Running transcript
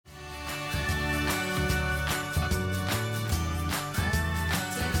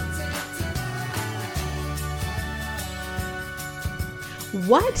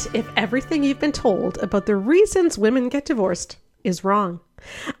What if everything you've been told about the reasons women get divorced is wrong?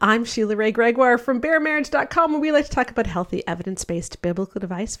 I'm Sheila Ray Gregoire from BareMarriage.com, and we like to talk about healthy, evidence-based biblical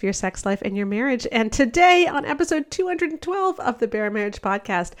advice for your sex life and your marriage. And today, on episode 212 of the Bare Marriage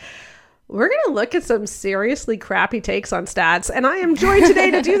Podcast, we're going to look at some seriously crappy takes on stats, and I am joined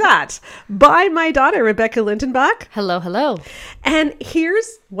today to do that by my daughter, Rebecca Lindenbach. Hello, hello. And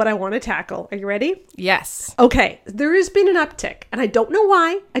here's what I want to tackle. Are you ready? Yes. Okay, there has been an uptick, and I don't know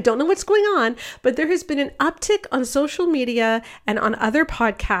why. I don't know what's going on, but there has been an uptick on social media and on other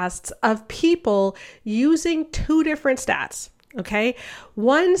podcasts of people using two different stats. Okay,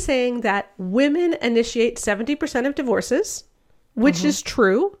 one saying that women initiate 70% of divorces, which is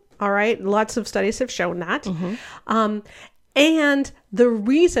true. All right. Lots of studies have shown that. And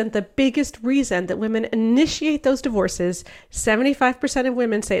the biggest reason that women initiate those divorces, 75% of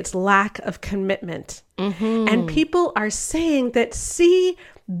women say it's lack of commitment. And people are saying that, see,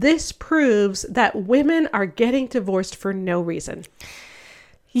 this proves that women are getting divorced for no reason.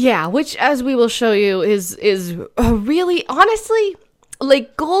 Yeah, which, as we will show you, is really, honestly,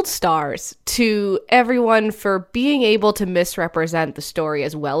 like gold stars to everyone for being able to misrepresent the story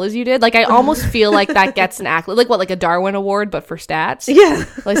as well as you did. Like, I almost feel like that gets an accolade. Like, what, like a Darwin Award, but for stats? Yeah.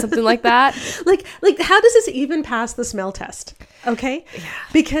 Like something like that? Like, how does this even pass the smell test? Okay. Yeah.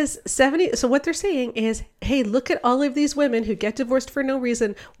 Because so what they're saying is, hey, look at all of these women who get divorced for no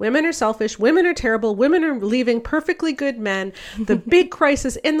reason. Women are selfish. Women are terrible. Women are leaving perfectly good men. The big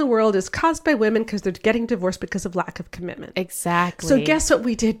crisis in the world is caused by women because they're getting divorced because of lack of commitment. Exactly. So guess what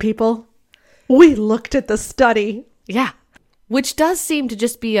we did, people? We looked at the study. Yeah. Which does seem to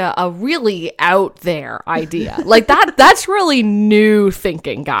just be a really out there idea. Like that's really new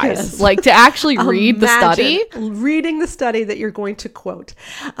thinking, guys. Yes. Like to actually read the study. Reading the study that you're going to quote.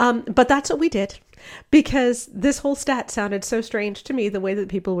 But that's what we did. Because this whole stat sounded so strange to me, the way that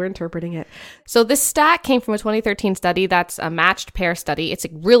people were interpreting it. So this stat came from a 2013 study. That's a matched pair study. It's a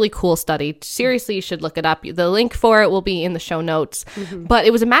really cool study. Seriously, you should look it up. The link for it will be in the show notes. But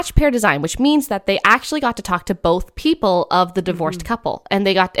it was a matched pair design, which means that they actually got to talk to both people of the divorced couple. And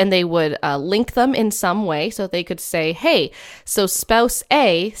they would link them in some way so they could say, hey, so spouse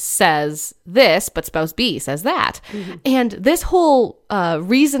A says this, but spouse B says that. And this whole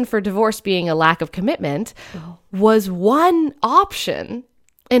reason for divorce being a lack of commitment was one option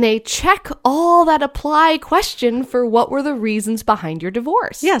in a check all that apply question for what were the reasons behind your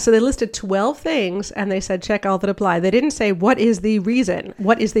divorce. Yeah, so they listed 12 things and they said check all that apply. They didn't say what is the reason,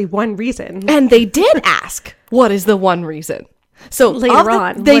 what is the one reason. And they did ask what is the one reason. So later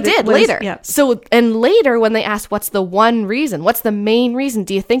on. They did later. Yeah. So, and later when they asked what's the one reason, what's the main reason,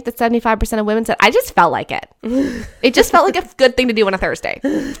 do you think that 75% of women said, I just felt like it. It just felt like a good thing to do on a Thursday.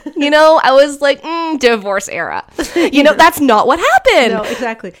 You know, I was like, divorce era. You know, that's not what happened. No,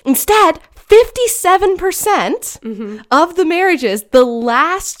 exactly. Instead, 57% of the marriages, the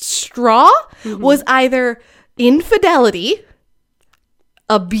last straw was either infidelity,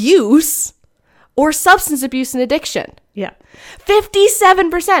 abuse, or substance abuse and addiction. Yeah.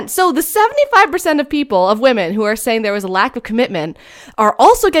 57%. So the 75% of people, of women who are saying there was a lack of commitment, are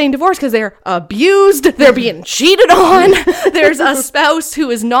also getting divorced because they're abused, they're being cheated on, there's a spouse who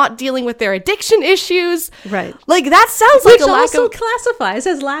is not dealing with their addiction issues. Right. Like that sounds like a lack also of... classifies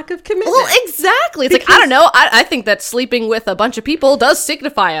as lack of commitment. Well, exactly. It's like, I don't know. I think that sleeping with a bunch of people does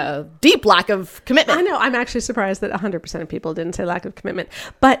signify a deep lack of commitment. I know. I'm actually surprised that 100% of people didn't say lack of commitment.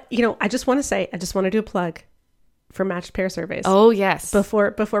 But, you know, I just want to do a plug for matched pair surveys. Oh, yes.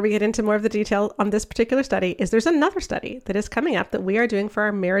 Before we get into more of the detail on this particular study, there's another study that is coming up that we are doing for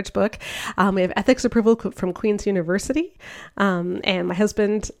our marriage book. We have ethics approval from Queen's University. And my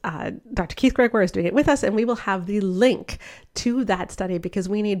husband, Dr. Keith Gregoire, is doing it with us. And we will have the link to that study because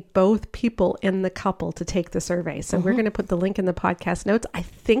we need both people in the couple to take the survey. So we're going to put the link in the podcast notes. I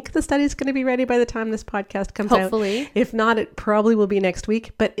think the study is going to be ready by the time this podcast comes Hopefully. out. If not, it probably will be next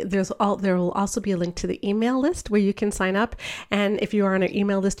week. But there will also be a link to the email list where you can sign up. And if you are on our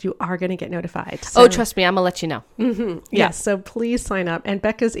email list, you are going to get notified. So, oh, trust me, I'm going to let you know. Yes. So please sign up. And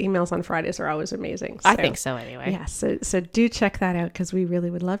Becca's emails on Fridays are always amazing. So, I think so anyway. Yeah. So do check that out because we really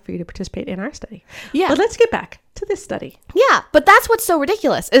would love for you to participate in our study. Yeah. But let's get back to this study. Yeah, but that's what's so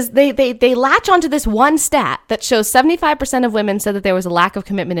ridiculous is they latch onto this one stat that shows 75% of women said that there was a lack of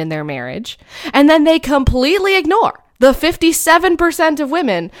commitment in their marriage, and then they completely ignore the 57% of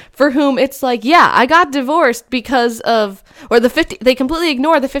women for whom it's like, yeah, I got divorced because of, or they completely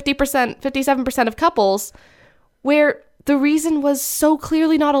ignore the 57% of couples where the reason was so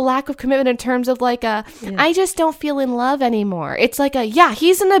clearly not a lack of commitment in terms of like I just don't feel in love anymore. It's like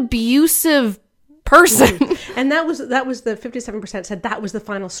he's an abusive person. And that was the 57% said that was the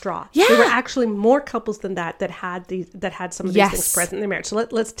final straw. Yeah. There were actually more couples than that had some of these things present in their marriage. So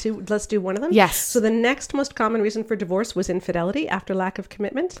let's do one of them. Yes. So the next most common reason for divorce was infidelity after lack of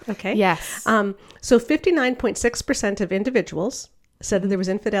commitment. Okay. Yes. So 59.6% of individuals said that there was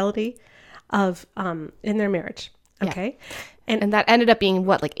infidelity in their marriage. Okay. And that ended up being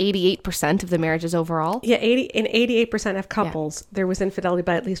what, like 88% of the marriages overall? Yeah, 88% of couples, there was infidelity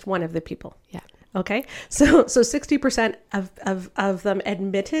by at least one of the people. Yeah. Okay. So 60% of them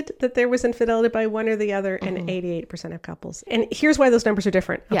admitted that there was infidelity by one or the other, and 88% of couples. And here's why those numbers are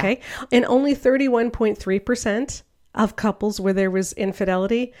different. Okay. Yeah. And only 31.3% of couples where there was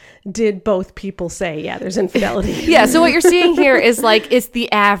infidelity did both people say, yeah, there's infidelity. Yeah. So what you're seeing here is like, it's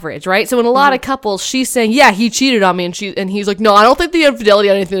the average, right? So in a lot of couples, she's saying, yeah, he cheated on me. And he's like, no, I don't think the infidelity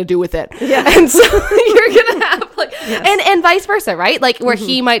had anything to do with it. Yeah. And so you're going to have like, and vice versa, right? Like where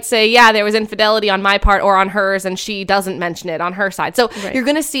he might say, yeah, there was infidelity on my part or on hers, and she doesn't mention it on her side. So you're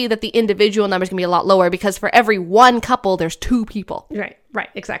going to see that the individual numbers can be a lot lower, because for every one couple, there's two people. Right,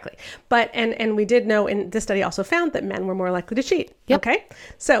 exactly. But, and we did know, and this study also found that men were more likely to cheat. Yep. Okay.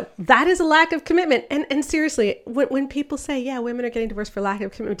 So that is a lack of commitment. And seriously, when people say, yeah, women are getting divorced for lack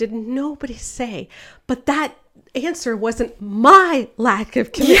of commitment, did nobody say, but that answer wasn't my lack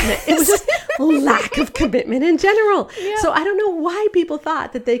of commitment. It was just lack of commitment in general. Yeah. So I don't know why people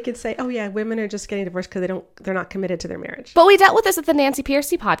thought that they could say, oh yeah, women are just getting divorced because they're not committed to their marriage. But we dealt with this at the Nancy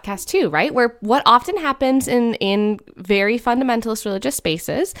Pearcey podcast too, right? Where what often happens in very fundamentalist religious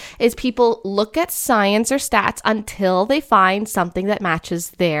spaces is people look at science or stats until they find something that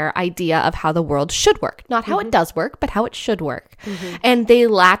matches their idea of how the world should work. Not how it does work, but how it should work. And they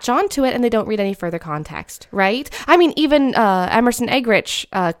latch onto it and they don't read any further context, right? I mean, even Emerson Eggerichs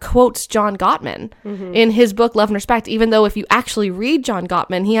quotes John Gottman in his book Love and Respect, even though if you actually read John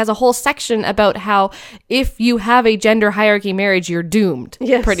Gottman, he has a whole section about how if you have a gender hierarchy marriage, you're doomed,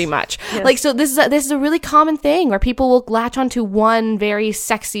 pretty much. Yes. Like, so this is a really common thing where people will latch onto one very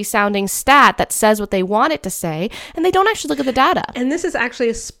sexy sounding stat that says what they want it to say, and they don't actually look at the data. And this is actually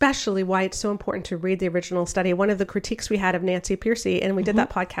especially why it's so important to read the original study. One of the critiques we had of Nancy Pearcey, and we did that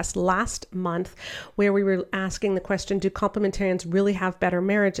podcast last month, where we were asking the question, do complementarians really have better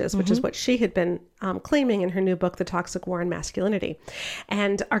marriages, which is what she had been claiming in her new book, The Toxic War on Masculinity.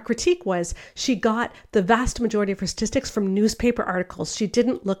 And our critique was she got the vast majority of her statistics from newspaper articles. She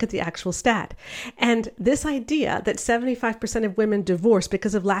didn't look at the actual stat. And this idea that 75% of women divorce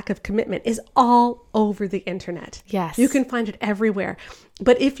because of lack of commitment is all over the internet. Yes. You can find it everywhere.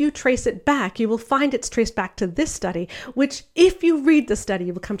 But if you trace it back, you will find it's traced back to this study, which if you read the study,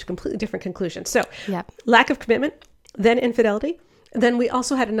 you will come to completely different conclusions. So lack of commitment, then infidelity. Then we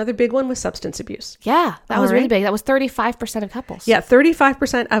also had another big one with substance abuse. Yeah, that was really big. That was 35% of couples. Yeah,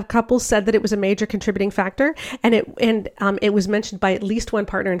 35% of couples said that it was a major contributing factor, and it was mentioned by at least one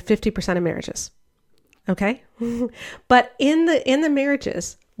partner in 50% of marriages. Okay, but in the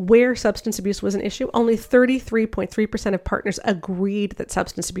marriages where substance abuse was an issue, only 33.3% of partners agreed that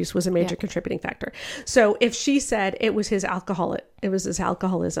substance abuse was a major contributing factor. So if she said it was his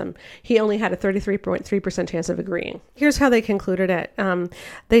alcoholism, he only had a 33.3% chance of agreeing. Here's how they concluded it.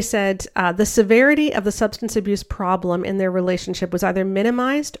 They said the severity of the substance abuse problem in their relationship was either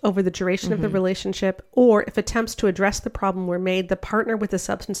minimized over the duration of the relationship, or if attempts to address the problem were made, the partner with the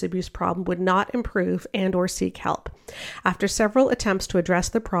substance abuse problem would not improve and or seek help. After several attempts to address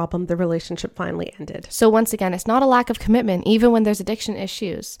the problem, the relationship finally ended. So once again, it's not a lack of commitment, even when there's addiction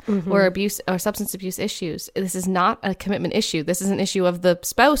issues or abuse or substance abuse issues. This is not a commitment issue. This is an issue of the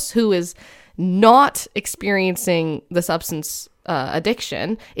spouse who is not experiencing the substance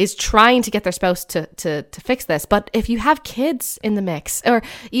addiction, is trying to get their spouse to fix this. But if you have kids in the mix, or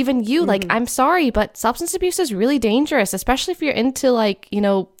even you, like, I'm sorry, but substance abuse is really dangerous, especially if you're into, like, you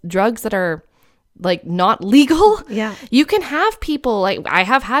know, drugs that are like not legal. Yeah. You can have people, like, I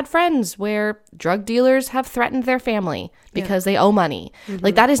have had friends where drug dealers have threatened their family because they owe money.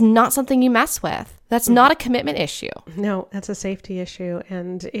 Like, that is not something you mess with. That's not a commitment issue. No, that's a safety issue.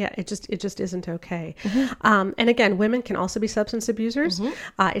 And it just isn't okay. And again, women can also be substance abusers.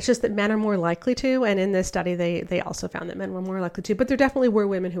 It's just that men are more likely to. And in this study, they also found that men were more likely to. But there definitely were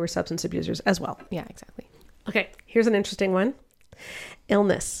women who were substance abusers as well. Yeah, exactly. Okay, here's an interesting one.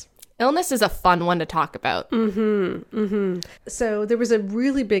 Illness. Illness is a fun one to talk about. So there was a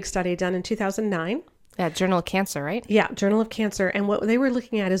really big study done in 2009. Yeah, Journal of Cancer, right? Yeah, Journal of Cancer. And what they were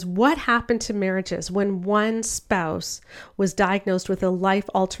looking at is what happened to marriages when one spouse was diagnosed with a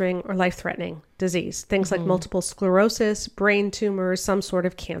life-altering or life-threatening disease. Things like multiple sclerosis, brain tumors, some sort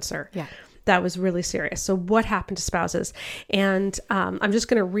of cancer. Yeah. that was really serious. So what happened to spouses? And I'm just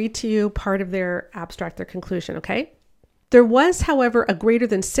going to read to you part of their abstract, their conclusion, okay? There was, however, a greater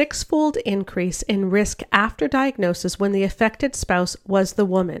than 6-fold increase in risk after diagnosis when the affected spouse was the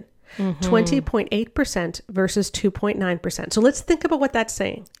woman. 20.8% versus 2.9%. So let's think about what that's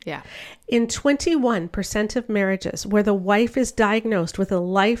saying. Yeah. In 21% of marriages where the wife is diagnosed with a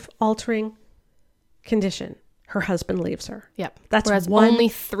life-altering condition, her husband leaves her. Yep. That's whereas only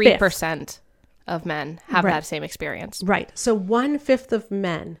 3% of men have that same experience. Right. So 1/5 of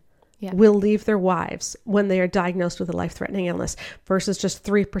men will leave their wives when they are diagnosed with a life-threatening illness versus just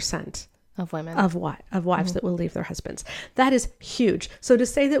 3% of women of wives that will leave their husbands. That is huge. So to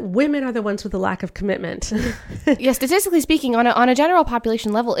say that women are the ones with the lack of commitment. Yeah, statistically speaking, on a general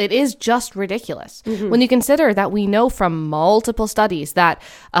population level, it is just ridiculous. When you consider that we know from multiple studies that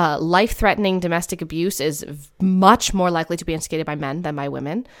life-threatening domestic abuse is much more likely to be instigated by men than by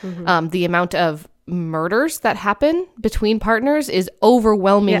women. The amount of murders that happen between partners is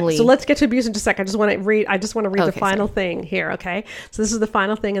overwhelmingly. Yeah, so let's get to abuse in just a second. I just want to read the final sorry. thing here, okay? So this is the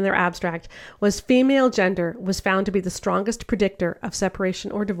final thing in their abstract. Was female gender was found to be the strongest predictor of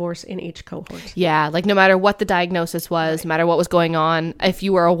separation or divorce in each cohort. Yeah, like no matter what the diagnosis was, no matter what was going on, if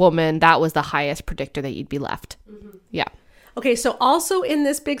you were a woman, that was the highest predictor that you'd be left. Yeah. Okay, so also in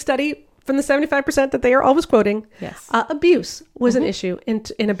this big study, from the 75% that they are always quoting, yes, abuse was an issue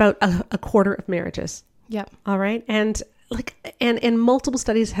in about a quarter of marriages. Yep. All right. And and multiple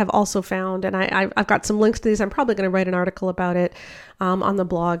studies have also found, and I've got some links to these. I'm probably going to write an article about it on the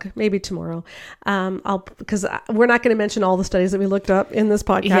blog, maybe tomorrow. Because we're not going to mention all the studies that we looked up in this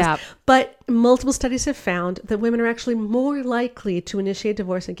podcast. Yeah. But multiple studies have found that women are actually more likely to initiate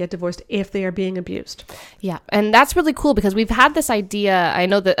divorce and get divorced if they are being abused. Yeah. And that's really cool because we've had this idea. I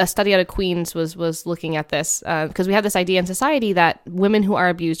know that a study out of Queens was looking at this because we have this idea in society that women who are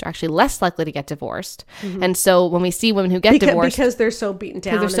abused are actually less likely to get divorced. And so when we see women who get divorced, because they're so beaten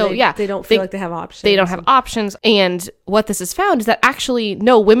down, they don't feel like they have options. They don't have options. And what this has found is that actually,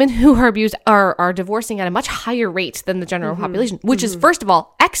 no, women who are abused are divorcing at a much higher rate than the general population, which is, first of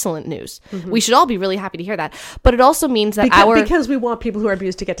all, excellent news. We should all be really happy to hear that. But it also means that because we want people who are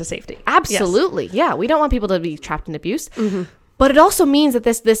abused to get to safety. Absolutely. Yes. Yeah. We don't want people to be trapped in abuse. But it also means that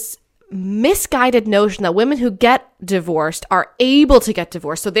this misguided notion that women who get divorced are able to get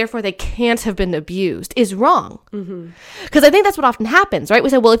divorced, so therefore they can't have been abused, is wrong. Because I think that's what often happens, right? We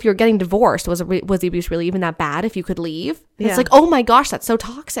say, well, if you're getting divorced, was the abuse really even that bad if you could leave? It's like, oh my gosh, that's so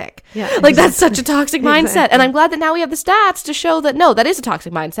toxic. Yeah, like that's such a toxic mindset. And I'm glad that now we have the stats to show that no, that is a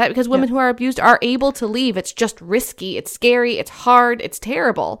toxic mindset because women who are abused are able to leave. It's just risky, it's scary, it's hard, it's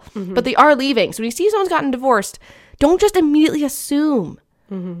terrible, but they are leaving. So when you see someone's gotten divorced, don't just immediately assume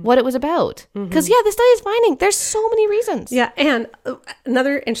what it was about. Because, the study is finding there's so many reasons. Yeah. And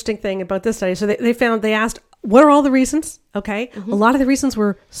another interesting thing about this study, so they asked, what are all the reasons? Okay. A lot of the reasons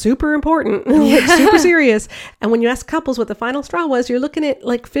were super important, like super serious. And when you ask couples what the final straw was, you're looking at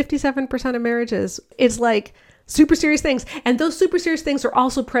like 57% of marriages. It's like super serious things. And those super serious things are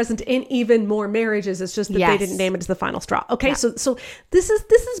also present in even more marriages. It's just that they didn't name it as the final straw. Okay. Yeah. So this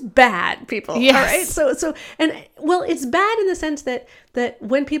is bad, people. Yes. All right. So it's bad in the sense that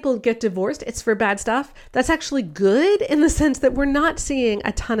when people get divorced, it's for bad stuff. That's actually good in the sense that we're not seeing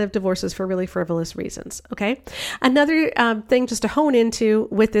a ton of divorces for really frivolous reasons. Okay. Another thing just to hone into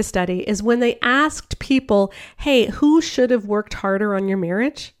with this study is when they asked people, hey, who should have worked harder on your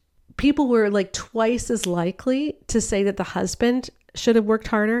marriage? People were like twice as likely to say that the husband should have worked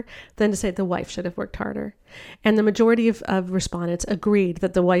harder than to say the wife should have worked harder. And the majority of respondents agreed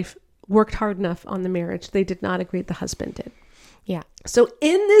that the wife worked hard enough on the marriage. They did not agree the husband did. Yeah. So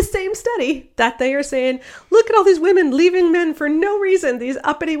in this same study that they are saying, look at all these women leaving men for no reason, these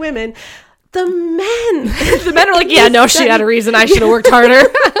uppity women, the men are like, yeah, no, she had a reason. I should have worked harder.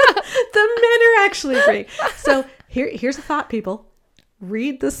 The men are actually agreeing. So here's the thought, people.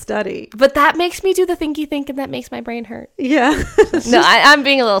 Read the study. But that makes me do the thinky think and that makes my brain hurt. Yeah. No, I'm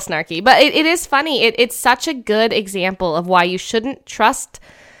being a little snarky. But it is funny. It's such a good example of why you shouldn't trust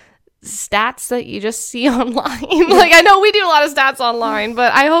stats that you just see online. Like, I know we do a lot of stats online,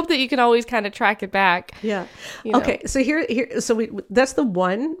 but I hope that you can always kind of track it back. Yeah. Okay. So that's the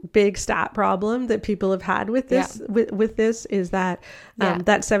one big stat problem that people have had with this, with this is that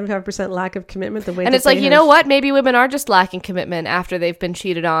that 75% lack of commitment, the way and it's like, you know what? Maybe women are just lacking commitment after they've been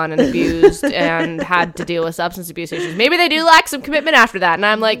cheated on and abused and had to deal with substance abuse issues. Maybe they do lack some commitment after that. And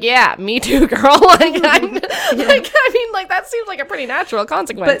I'm like, yeah, me too, girl. Like, that seems like a pretty natural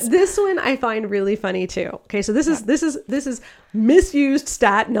consequence. But this one I find really funny too. Okay, so this is misused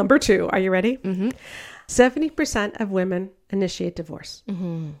stat number 2. Are you ready? 70% of women initiate divorce,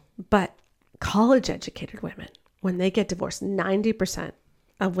 but college educated women, when they get divorced, 90%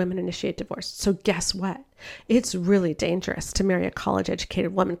 of women initiate divorce. So guess what? It's really dangerous to marry a college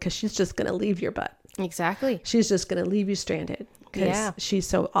educated woman because she's just going to leave your butt. Exactly. She's just going to leave you stranded because Yeah. she's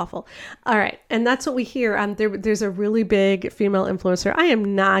so awful. All right. And that's what we hear. There's a really big female influencer. I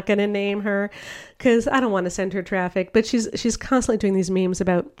am not going to name her because I don't want to send her traffic, but she's constantly doing these memes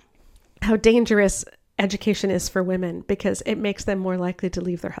about how dangerous education is for women because it makes them more likely to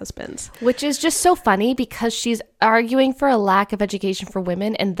leave their husbands. Which is just so funny because she's arguing for a lack of education for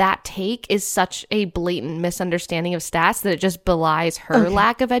women, and that take is such a blatant misunderstanding of stats that it just belies her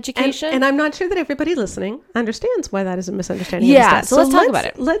lack of education. And I'm not sure that everybody listening understands why that is a misunderstanding of Yeah, stats. so let's talk about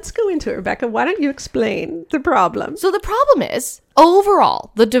it. Let's go into it, Rebecca. Why don't you explain the problem? So the problem is,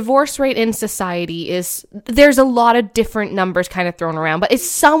 overall, the divorce rate in society there's a lot of different numbers kind of thrown around, but it's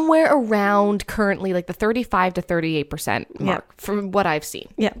somewhere around currently like the 35 to 38% mark from what I've seen.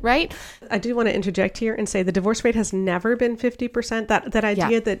 Yeah. Right? I do want to interject here and say the divorce rate has never been 50%. That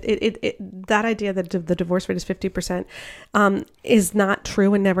idea that idea that the divorce rate is 50% is not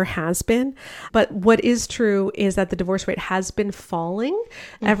true and never has been. But what is true is that the divorce rate has been falling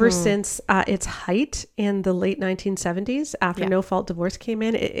ever since its height in the late 1970s after no-fault divorce came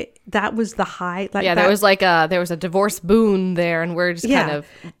in. That was the high. There was a divorce boon there, and we're just kind of...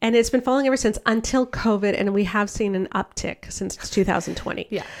 And it's been falling ever since until COVID, and we have seen an uptick since 2020.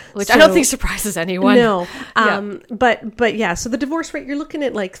 Yeah, which I don't think surprises anyone. No. But yeah, so the divorce rate, you're looking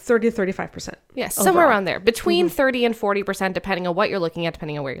at like 30 to 35%. Yes, somewhere around there. Between 30 and 40%, depending on what you're looking at,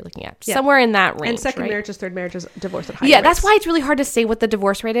 depending on where you're looking at. Yeah. Somewhere in that range. And second right? marriages, third marriages, divorce at high Yeah, rates. that's why it's really hard to say what the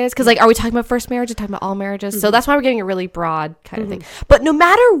divorce rate is. Because, like, are we talking about first marriage or talking about all marriages? So that's why we're getting a really broad kind of thing. But no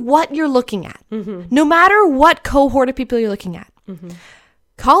matter what you're looking at, no matter what cohort of people you're looking at,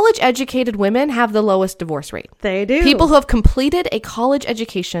 college-educated women have the lowest divorce rate. They do. People who have completed a college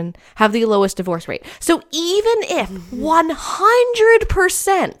education have the lowest divorce rate. So even if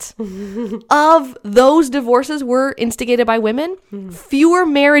 100% of those divorces were instigated by women, fewer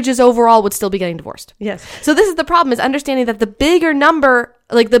marriages overall would still be getting divorced. Yes. So this is the problem, is understanding that the bigger number,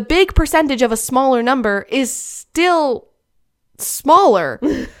 like the big percentage of a smaller number, is still smaller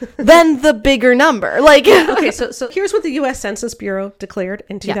than the bigger number. Like, okay, so here's what the U.S. Census Bureau declared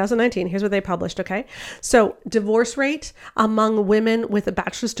in 2019. Here's what they published. Okay, so divorce rate among women with a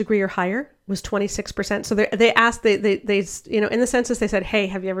bachelor's degree or higher was 26%. So they asked, they in the census they said, hey,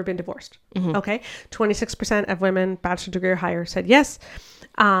 have you ever been divorced? Okay, 26% of women bachelor's degree or higher said yes.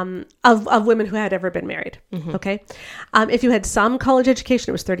 Of women who had ever been married. Okay. If you had some college education,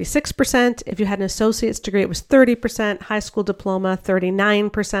 it was 36%. If you had an associate's degree, it was 30%. High school diploma,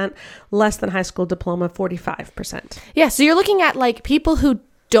 39%. Less than high school diploma, 45%. Yeah. So you're looking at like people who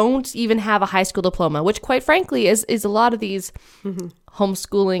don't even have a high school diploma, which quite frankly is a lot of these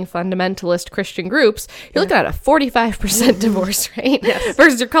homeschooling fundamentalist Christian groups. You're looking at a 45% divorce rate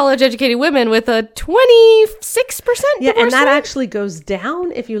versus your college educated women with a 26% divorce and that rate. actually goes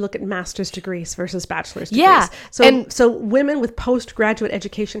down if you look at master's degrees versus bachelor's degrees. So women with postgraduate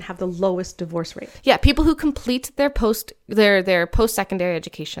education have the lowest divorce rate. Yeah, people who complete their post-secondary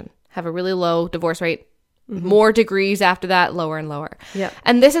education have a really low divorce rate. More degrees after that, lower and lower. Yeah.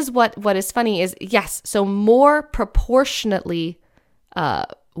 And this is what is funny is, yes, so more proportionately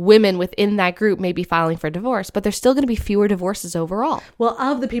women within that group may be filing for divorce, but there's still going to be fewer divorces overall. Well,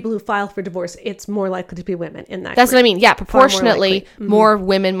 of the people who file for divorce, it's more likely to be women in that That's group. what I mean. Yeah, proportionately, more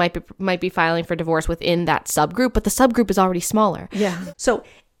women might be filing for divorce within that subgroup, but the subgroup is already smaller. Yeah. So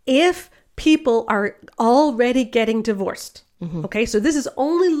if people are already getting divorced, okay, so this is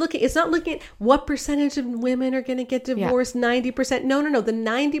it's not looking at what percentage of women are going to get divorced, 90%. No. The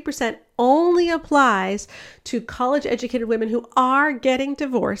 90% only applies to college educated women who are getting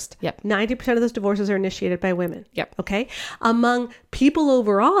divorced. 90% of those divorces are initiated by women. Okay. Among people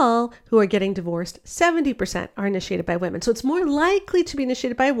overall who are getting divorced, 70% are initiated by women. So it's more likely to be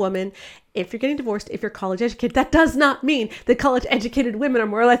initiated by a woman if you're getting divorced, if you're college educated. That does not mean that college educated women are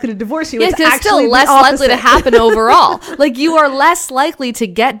more likely to divorce you. Yeah, it's still less likely to happen overall. Like, you are less likely to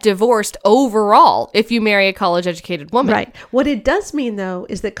get divorced overall if you marry a college educated woman. Right. What it does mean, though,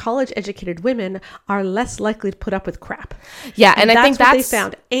 is that college educated women are less likely to put up with crap. Yeah, and I think that's what they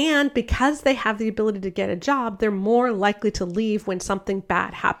found. And because they have the ability to get a job, they're more likely to leave when something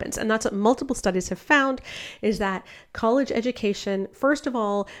bad happens. And that's what multiple studies have found, is that college education, first of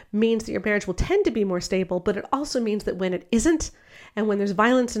all, means that your marriage will tend to be more stable, but it also means that when it isn't, And when there's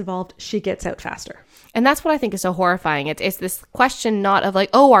violence involved, she gets out faster. And that's what I think is so horrifying. It's this question not of like,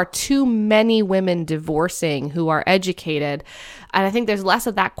 oh, are too many women divorcing who are educated? And I think there's less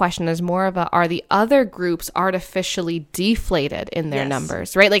of that question. There's more of are the other groups artificially deflated in their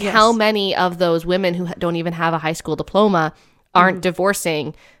numbers, right? Like how many of those women who don't even have a high school diploma aren't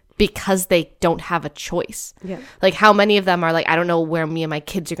divorcing because they don't have a choice? Like how many of them are like, I don't know where me and my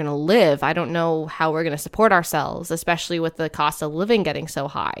kids are going to live. I don't know how we're going to support ourselves, especially with the cost of living getting so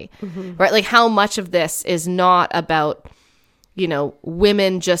high, right? Like how much of this is not about, you know,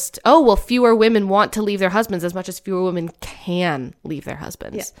 women just, oh, well, fewer women want to leave their husbands as much as fewer women can leave their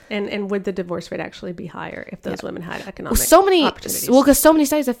husbands. And would the divorce rate actually be higher if those women had economic opportunities? Well, because so many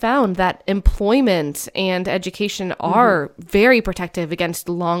studies have found that employment and education are very protective against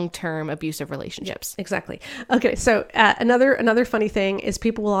long-term abusive relationships. Exactly. Okay, so another funny thing is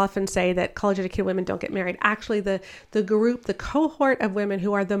people will often say that college-educated women don't get married. Actually, the cohort of women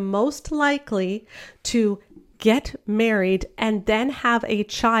who are the most likely to get married and then have a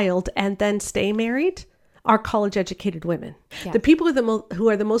child and then stay married are college educated women. The people who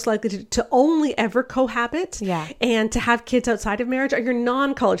are the most likely to only ever cohabit and to have kids outside of marriage are your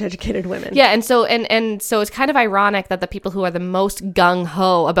non-college educated women. And so it's kind of ironic that the people who are the most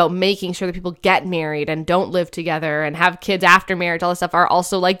gung-ho about making sure that people get married and don't live together and have kids after marriage, all this stuff, are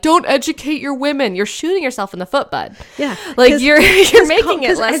also like, don't educate your women. You're shooting yourself in the foot, bud. Like you're making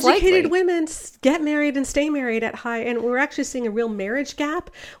it less likely. Educated women get married and stay married at high, and we're actually seeing a real marriage gap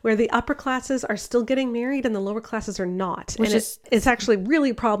where the upper classes are still getting married and the lower classes are not. Which it's actually really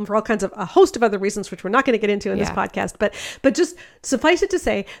a problem for all kinds of a host of other reasons, which we're not going to get into in this podcast. But just suffice it to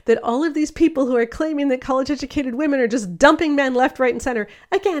say that all of these people who are claiming that college educated women are just dumping men left, right, and center,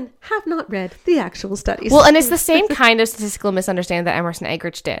 again, have not read the actual studies. Well, and it's the same kind of statistical misunderstanding that Emerson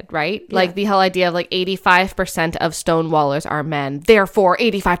Eggerichs did, right? Like the whole idea of like 85% of stonewallers are men, therefore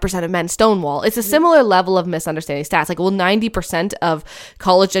 85% of men stonewall. It's a similar level of misunderstanding stats. Like, well, 90% of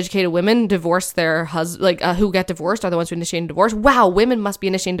college educated women divorce their husband, who get divorced are the ones who initiate divorce. Wow, women must be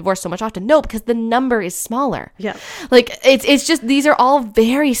initiating divorce so much often. No, because the number is smaller. Like it's just, these are all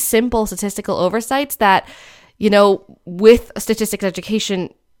very simple statistical oversights that, you know, with statistics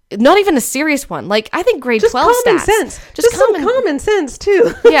education, not even a serious one. Like I think grade 12 common stats. Sense. Just some common sense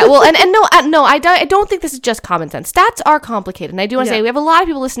too. Well, and no, I don't think this is just common sense. Stats are complicated, and I do want to say we have a lot of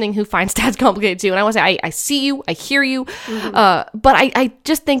people listening who find stats complicated too. And I want to say I see you, I hear you, but I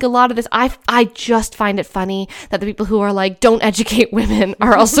just think a lot of this, I just find it funny that the people who are like don't educate women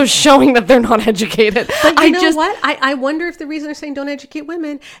are also showing that they're not educated. But you know what? I wonder if the reason they're saying don't educate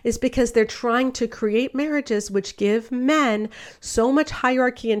women is because they're trying to create marriages which give men so much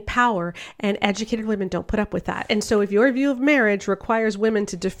hierarchy and power, and educated women don't put up with that. And so if your view of marriage requires women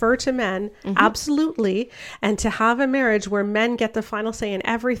to defer to men, absolutely, and to have a marriage where men get the final say in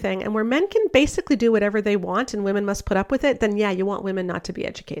everything and where men can basically do whatever they want and women must put up with it, then you want women not to be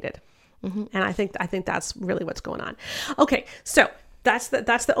educated. And I think that's really what's going on. Okay, so that's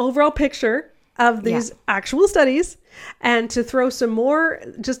the overall picture of these actual studies. And to throw some more,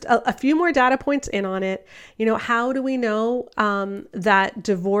 just a few more data points in on it, you know, how do we know that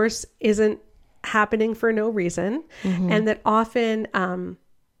divorce isn't happening for no reason, and that often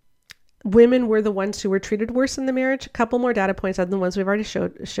women were the ones who were treated worse in the marriage? A couple more data points other than the ones we've already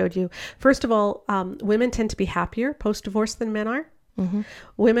showed you. First of all, women tend to be happier post-divorce than men are.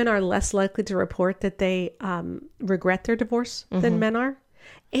 Women are less likely to report that they regret their divorce than men are.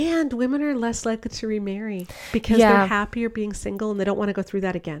 And women are less likely to remarry because they're happier being single and they don't want to go through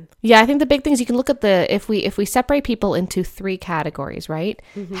that again. I think the big things you can look at if we separate people into three categories, right?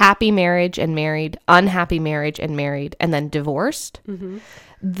 Happy marriage and married, unhappy marriage and married, and then divorced.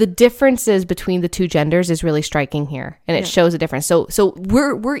 The differences between the two genders is really striking here, and it shows a difference. So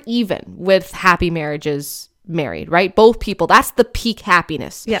we're even with happy marriages, married, right? Both people, that's the peak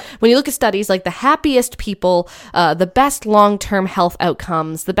happiness. When you look at studies, like the happiest people, the best long-term health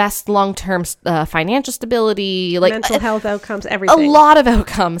outcomes, the best long-term financial stability, like mental health outcomes, everything. A lot of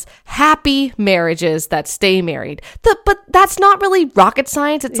outcomes. Happy marriages that stay married. But that's not really rocket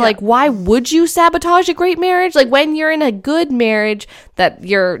science. It's like, why would you sabotage a great marriage? Like when you're in a good marriage that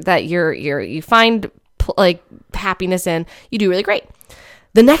you find like happiness in, you do really great.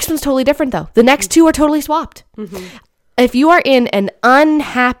 The next one's totally different, though. The next two are totally swapped. If you are in an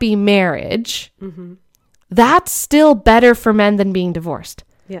unhappy marriage, that's still better for men than being divorced.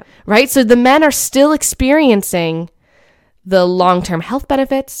 Right? So the men are still experiencing the long-term health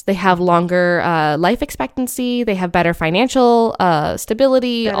benefits. They have longer life expectancy. They have better financial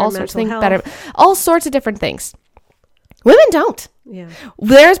stability, all sorts of things, all sorts of different things. Women don't. Yeah.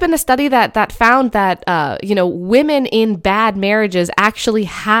 There's been a study that found that, women in bad marriages actually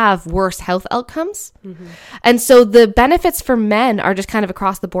have worse health outcomes. Mm-hmm. And so the benefits for men are just kind of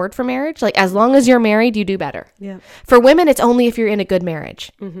across the board for marriage. Like, as long as you're married, you do better. Yeah. For women, it's only if you're in a good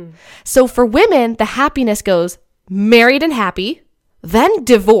marriage. Mm-hmm. So for women, the happiness goes married and happy, then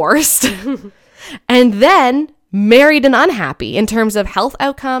divorced, and then married and unhappy in terms of health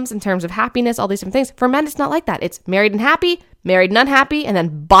outcomes, in terms of happiness, all these different things. For men, it's not like that. It's married and happy, married and unhappy, and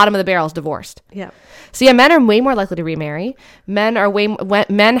then bottom of the barrel is divorced. Yeah. So yeah, men are way more likely to remarry. Men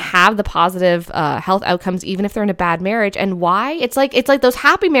have the positive health outcomes even if they're in a bad marriage. And why? It's like those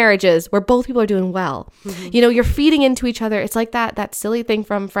happy marriages where both people are doing well. Mm-hmm. You're feeding into each other. It's like that silly thing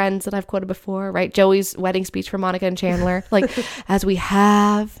from Friends that I've quoted before, right? Joey's wedding speech for Monica and Chandler, like, as we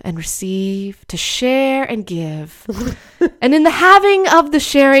have and receive, to share and give, and in the having of the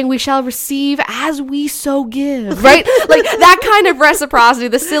sharing, we shall receive as we so give. Right? Like that kind of reciprocity,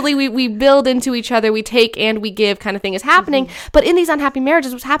 the silly we build into each other. We take and we give kind of thing is happening. Mm-hmm. But in these unhappy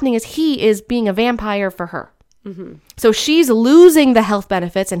marriages, what's happening is he is being a vampire for her. Mm-hmm. So she's losing the health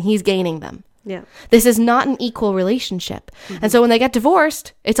benefits and he's gaining them. Yeah. This is not an equal relationship. Mm-hmm. And so when they get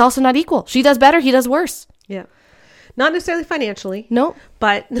divorced, it's also not equal. She does better, he does worse. Yeah. Not necessarily financially. No.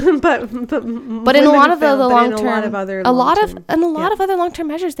 But in a lot of the long term, a lot of other long term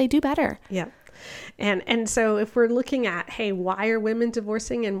measures, they do better. Yeah. And so if we're looking at, hey, why are women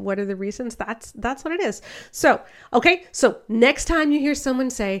divorcing and what are the reasons? That's what it is. So, okay. So next time you hear someone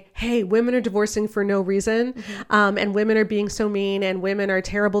say, hey, women are divorcing for no reason, mm-hmm. And women are being so mean and women are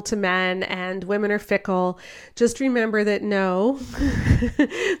terrible to men and women are fickle, just remember that no,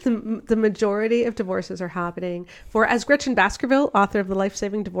 the majority of divorces are happening for, as Gretchen Baskerville, author of The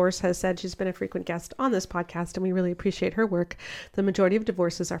Life-Saving Divorce, has said, she's been a frequent guest on this podcast and we really appreciate her work. The majority of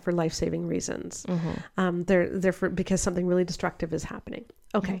divorces are for life-saving reasons. Mm-hmm. They're for, because something really destructive is happening.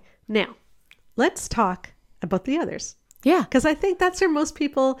 Okay. Mm-hmm. Now let's talk about the others. Yeah. Because I think that's where most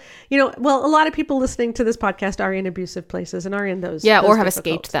people, a lot of people listening to this podcast are in abusive places and are in those. Yeah. Those or have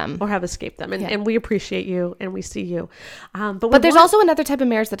escaped them. And we appreciate you and we see you. But there's also another type of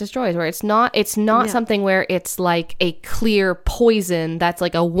marriage that destroys, where it's not something where it's like a clear poison that's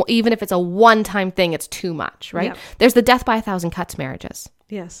like even if it's a one-time thing, it's too much, right? Yeah. There's the death by 1,000 cuts marriages.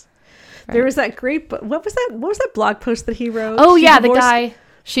 Yes. Right. There was that great, what was that blog post that he wrote? Oh, the guy,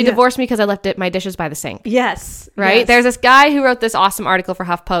 she divorced me because I left my dishes by the sink. Yes. Right? Yes. There's this guy who wrote this awesome article for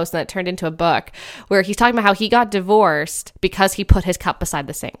HuffPost and it turned into a book where he's talking about how he got divorced because he put his cup beside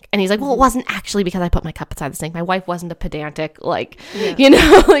the sink. And he's like, well, it wasn't actually because I put my cup beside the sink. My wife wasn't a pedantic,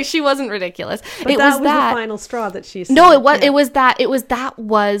 she wasn't ridiculous. But that was the final straw that she said. No, it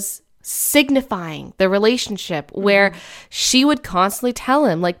was signifying the relationship where she would constantly tell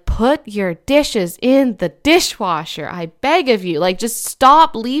him, like, put your dishes in the dishwasher, I beg of you, like, just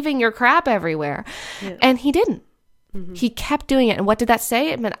stop leaving your crap everywhere. And he didn't. Mm-hmm. He kept doing it. And what did that say?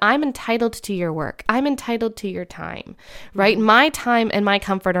 It meant, I'm entitled to your work. I'm entitled to your time, right? Mm-hmm. My time and my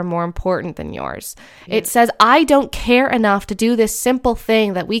comfort are more important than yours. Yeah. It says, I don't care enough to do this simple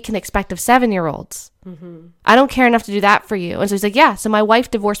thing that we can expect of 7-year-olds. Mm-hmm. I don't care enough to do that for you. And so he's like, yeah, so my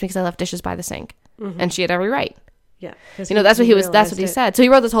wife divorced me because I left dishes by the sink. Mm-hmm. And she had every right. Yeah. That's what he said. So he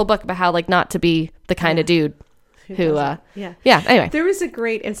wrote this whole book about how, like, not to be the kind of dude anyway. There was a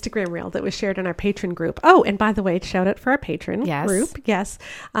great Instagram reel that was shared in our patron group. Oh, and by the way, shout out for our patron group. Yes.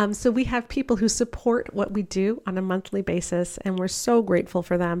 So we have people who support what we do on a monthly basis, and we're so grateful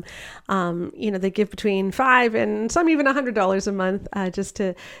for them. They give between $5 and some even $100 a month, just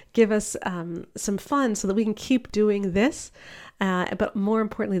to give us some fun so that we can keep doing this. But more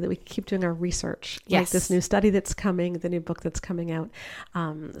importantly, that we can keep doing our research, like this new study that's coming, the new book that's coming out.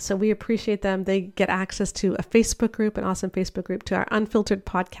 So we appreciate them. They get access to a Facebook group, an awesome Facebook group, to our unfiltered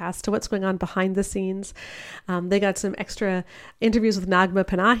podcast, to what's going on behind the scenes. They got some extra interviews with Nagma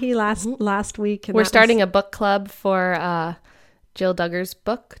Panahi last week. And we're starting a book club for Jill Duggar's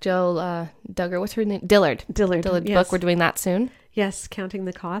book. Jill Duggar, what's her name? Dillard yes. Book. We're doing that soon. Yes, counting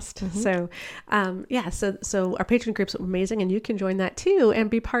the cost. Mm-hmm. So, so our patron group's amazing, and you can join that too and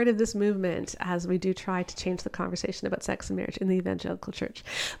be part of this movement as we do try to change the conversation about sex and marriage in the evangelical church.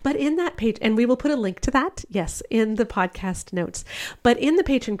 But in that page, and we will put a link to that, in the podcast notes. But in the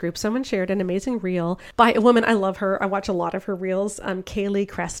patron group, someone shared an amazing reel by a woman. I love her. I watch a lot of her reels, Kaylee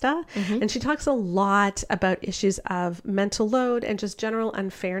Cresta, and she talks a lot about issues of mental load and just general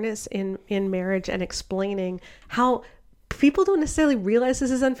unfairness in marriage, and explaining how people don't necessarily realize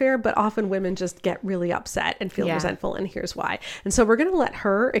this is unfair, but often women just get really upset and feel resentful, and here's why. And so we're going to let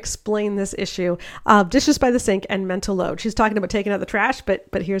her explain this issue of dishes by the sink and mental load. She's talking about taking out the trash,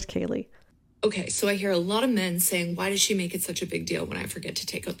 but here's Kaylee. Okay, so I hear a lot of men saying, why does she make it such a big deal when I forget to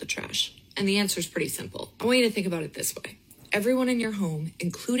take out the trash? And the answer is pretty simple. I want you to think about it this way. Everyone in your home,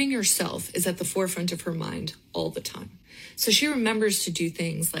 including yourself, is at the forefront of her mind all the time. So she remembers to do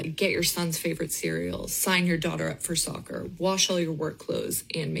things like get your son's favorite cereal, sign your daughter up for soccer, wash all your work clothes,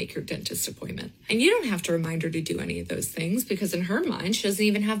 and make your dentist appointment. And you don't have to remind her to do any of those things because in her mind, she doesn't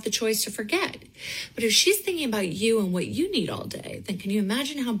even have the choice to forget. But if she's thinking about you and what you need all day, then can you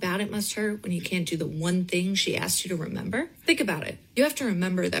imagine how bad it must hurt when you can't do the one thing she asked you to remember? Think about it. You have to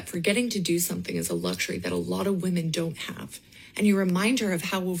remember that forgetting to do something is a luxury that a lot of women don't have. And you remind her of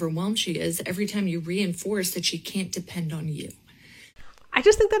how overwhelmed she is every time you reinforce that she can't depend on you. I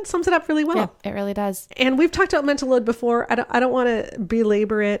just think that sums it up really well. Yeah, it really does. And we've talked about mental load before. I don't want to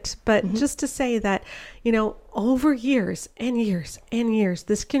belabor it, but just to say that, over years and years and years,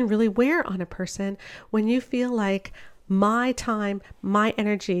 this can really wear on a person when you feel like my time, my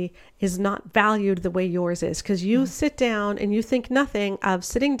energy is not valued the way yours is, because you sit down and you think nothing of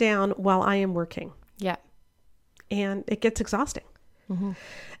sitting down while I am working. Yeah. And it gets exhausting.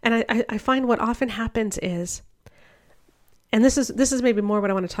 And I find what often happens is, and this is maybe more what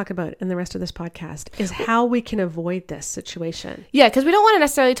I want to talk about in the rest of this podcast, is how we can avoid this situation. Yeah, because we don't want to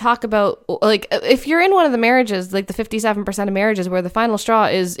necessarily talk about, like, if you're in one of the marriages, like the 57% of marriages where the final straw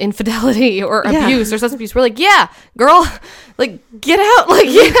is infidelity or abuse or substance abuse, we're like, yeah, girl, like, get out. Like,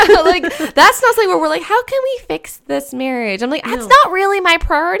 yeah, like, that's not something where we're like, how can we fix this marriage? I'm like, that's not really my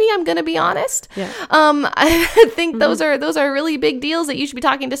priority, I'm going to be honest. Yeah. I think those are really big deals that you should be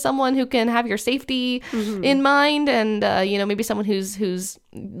talking to someone who can have your safety in mind and, maybe someone who's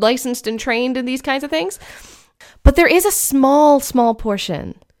licensed and trained in these kinds of things. But there is a small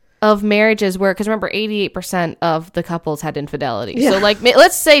portion of marriages where, because remember, 88% of the couples had infidelity. Yeah. So like,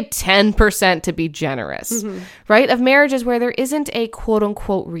 let's say 10% to be generous, right? Of marriages where there isn't a quote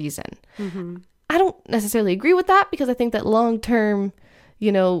unquote reason. I don't necessarily agree with that because I think that long-term,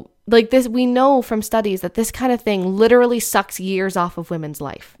 like this, we know from studies that this kind of thing literally sucks years off of women's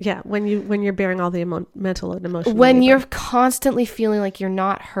life. Yeah, when you're bearing all the mental and emotional when labor. You're constantly feeling like you're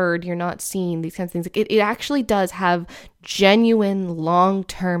not heard, you're not seen, these kinds of things. It actually does have genuine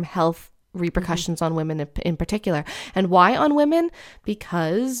long-term health repercussions on women in particular. And why on women?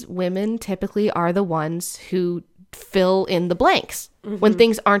 Because women typically are the ones who fill in the blanks when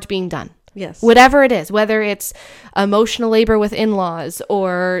things aren't being done. Yes. Whatever it is, whether it's emotional labor with in-laws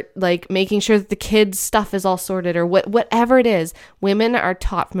or like making sure that the kids' stuff is all sorted or whatever it is, women are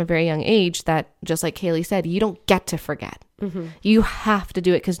taught from a very young age that, just like Kaylee said, you don't get to forget. You have to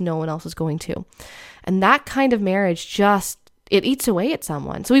do it because no one else is going to. And that kind of marriage it eats away at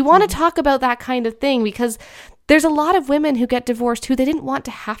someone. So we want to talk about that kind of thing because there's a lot of women who get divorced who they didn't want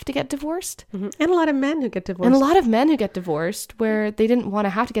to have to get divorced. And a lot of men who get divorced. And a lot of men who get divorced where they didn't want to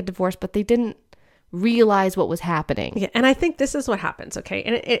have to get divorced, but they didn't realize what was happening. Yeah, and I think this is what happens, okay?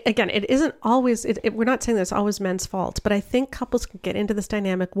 And it isn't always, we're not saying that it's always men's fault, but I think couples can get into this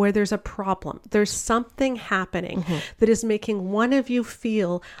dynamic where there's a problem. There's something happening that is making one of you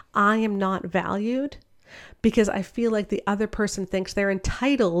feel, I am not valued, because I feel like the other person thinks they're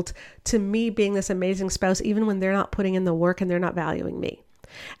entitled to me being this amazing spouse, even when they're not putting in the work and they're not valuing me.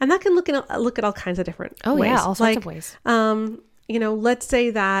 And that can look at all kinds of different ways. Oh yeah, all sorts of ways. Let's say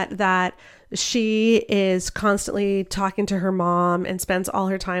that she is constantly talking to her mom and spends all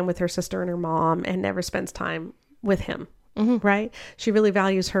her time with her sister and her mom and never spends time with him. Right? She really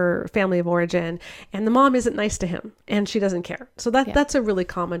values her family of origin, and the mom isn't nice to him and she doesn't care. So that's a really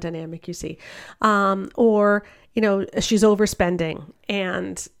common dynamic you see. Or she's overspending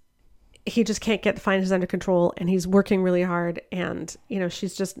and he just can't get the finances under control and he's working really hard and,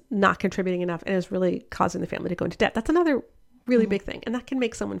 she's just not contributing enough and is really causing the family to go into debt. That's another really big thing. And that can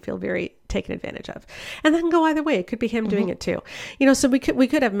make someone feel very taken advantage of. And that can go either way. It could be him doing it too. So we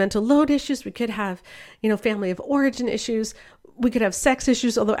could have mental load issues. We could have, family of origin issues. We could have sex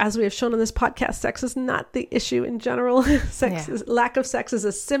issues. Although as we have shown on this podcast, sex is not the issue in general. Lack of sex is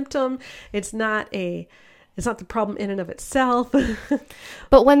a symptom. It's not the problem in and of itself.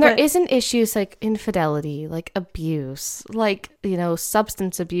 But when there isn't issues like infidelity, like abuse, like,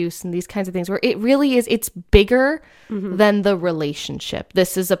 substance abuse and these kinds of things where it really is, it's bigger than the relationship.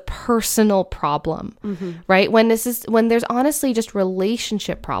 This is a personal problem, right? When there's honestly just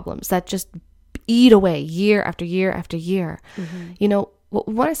relationship problems that just eat away year after year after year. What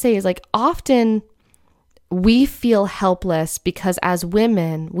we want to say is like often we feel helpless because as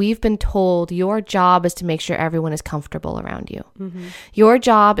women, we've been told your job is to make sure everyone is comfortable around you. Your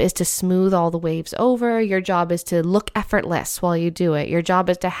job is to smooth all the waves over. Your job is to look effortless while you do it. Your job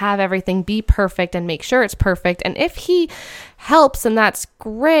is to have everything be perfect and make sure it's perfect. And if he helps, then that's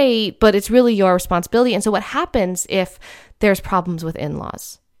great, but it's really your responsibility. And so what happens if there's problems with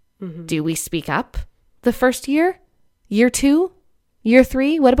in-laws? Do we speak up the first year? Year 2? Year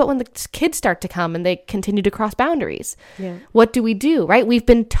 3, what about when the kids start to come and they continue to cross boundaries? Yeah. What do we do, right? We've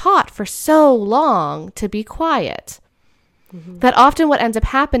been taught for so long to be quiet that often what ends up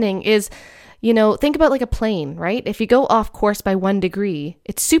happening is, think about like a plane, right? If you go off course by 1 degree,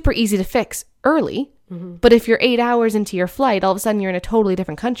 it's super easy to fix early. But if you're 8 hours into your flight, all of a sudden you're in a totally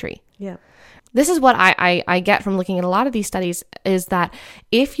different country. Yeah. This is what I get from looking at a lot of these studies is that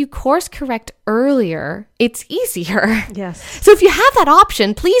if you course correct earlier, it's easier. Yes. So if you have that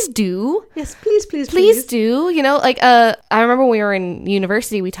option, please do. Yes, please, please, Please do. I remember when we were in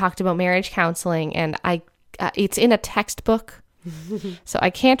university, we talked about marriage counseling, and it's in a textbook. So I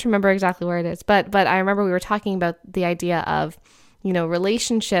can't remember exactly where it is, but I remember we were talking about the idea of,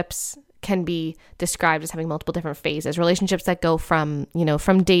 relationships can be described as having multiple different phases. Relationships that go from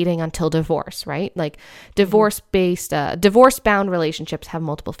dating until divorce, right? Like divorce-bound relationships have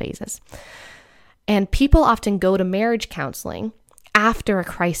multiple phases. And people often go to marriage counseling after a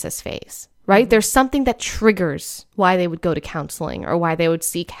crisis phase, right? There's something that triggers why they would go to counseling or why they would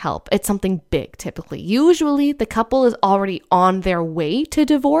seek help. It's something big, typically. Usually the couple is already on their way to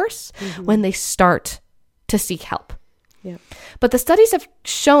divorce when they start to seek help. Yeah. But the studies have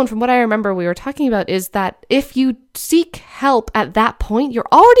shown, from what I remember we were talking about, is that if you seek help at that point, you're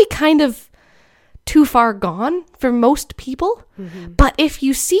already kind of too far gone for most people. But if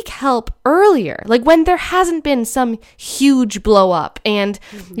you seek help earlier, like when there hasn't been some huge blow up and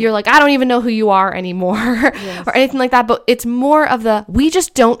you're like, I don't even know who you are anymore or anything like that, but it's more of we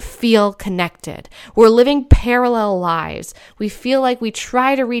just don't feel connected. We're living parallel lives. We feel like we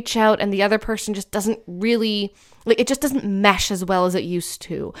try to reach out and the other person just doesn't really... it just doesn't mesh as well as it used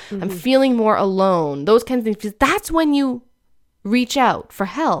to. I'm feeling more alone. Those kinds of things. That's when you reach out for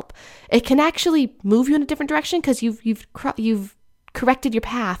help. It can actually move you in a different direction because you've corrected your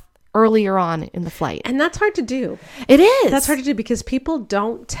path earlier on in the flight. And that's hard to do. It is. That's hard to do because people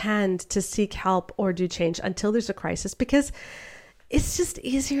don't tend to seek help or do change until there's a crisis, because it's just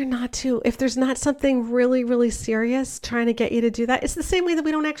easier not to. If there's not something really, really serious trying to get you to do that, it's the same way that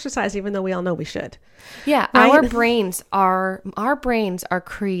we don't exercise, even though we all know we should. Yeah, right? our brains are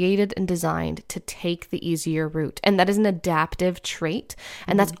created and designed to take the easier route, and that is an adaptive trait,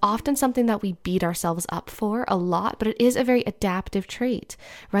 and that's often something that we beat ourselves up for a lot, but it is a very adaptive trait,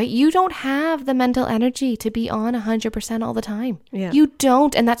 right? You don't have the mental energy to be on 100% all the time. Yeah. You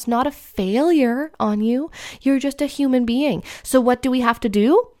don't, and that's not a failure on you. You're just a human being. So what do we have to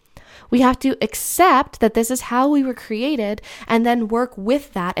do? We have to accept that this is how we were created and then work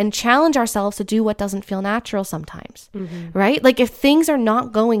with that and challenge ourselves to do what doesn't feel natural sometimes, right? Like if things are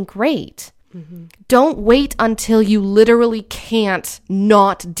not going great, don't wait until you literally can't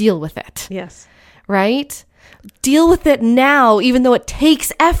not deal with it. Yes. Right? Deal with it now, even though it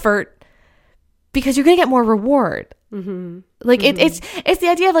takes effort, because you're going to get more reward. Like it's the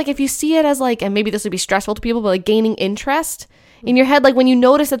idea of like, if you see it as like, and maybe this would be stressful to people, but like gaining interest in your head, like when you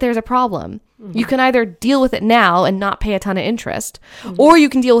notice that there's a problem, you can either deal with it now and not pay a ton of interest, or you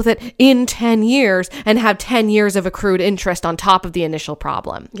can deal with it in 10 years and have 10 years of accrued interest on top of the initial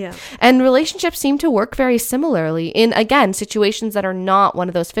problem. Yeah. And relationships seem to work very similarly in, again, situations that are not one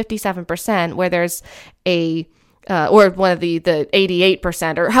of those 57% where there's a or one of the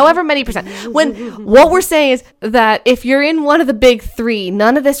 88% or however many percent. When what we're saying is that if you're in one of the big 3,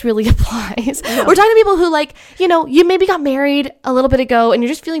 none of this really applies. No. We're talking to people who like, you maybe got married a little bit ago and you're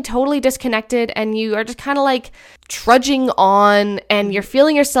just feeling totally disconnected and you are just kind of like trudging on and you're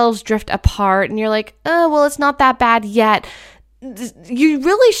feeling yourselves drift apart and you're like, oh, well, it's not that bad yet. You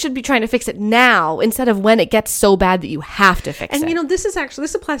really should be trying to fix it now instead of when it gets so bad that you have to fix it. And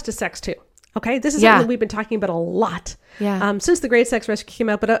this applies to sex too. Okay, this is something that we've been talking about a lot since the Great Sex Rescue came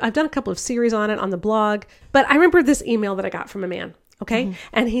out, but I've done a couple of series on it on the blog. But I remember this email that I got from a man, okay?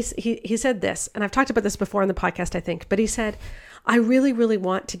 And he said this, and I've talked about this before on the podcast, I think, but he said, I really, really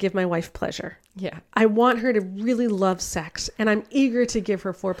want to give my wife pleasure. Yeah. I want her to really love sex, and I'm eager to give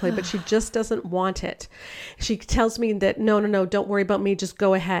her foreplay, but she just doesn't want it. She tells me that, no, don't worry about me, just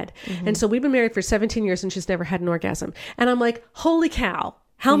go ahead. And so we've been married for 17 years, and she's never had an orgasm. And I'm like, holy cow.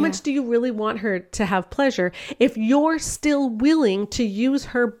 How much do you really want her to have pleasure if you're still willing to use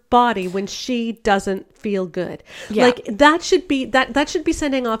her body when she doesn't feel good? Yeah. Like that should be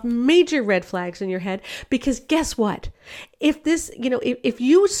sending off major red flags in your head, because guess what? If this, if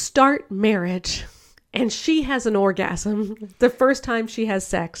you start marriage and she has an orgasm the first time she has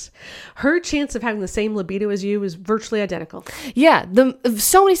sex, her chance of having the same libido as you is virtually identical. Yeah,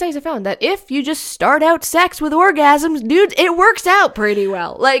 so many studies have found that if you just start out sex with orgasms, dude, it works out pretty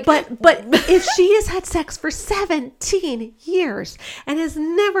well. Like, but if she has had sex for 17 years and has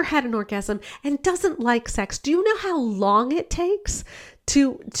never had an orgasm and doesn't like sex, do you know how long it takes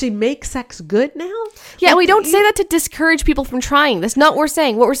to make sex good now? Yeah, and we don't say that to discourage people from trying. That's not what we're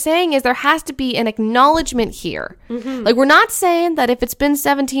saying. What we're saying is there has to be an acknowledgement here. Like, we're not saying that if it's been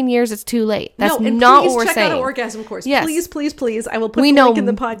 17 years, it's too late. That's not what we're saying. Please check out our orgasm course. Yes. Please. I will put the link in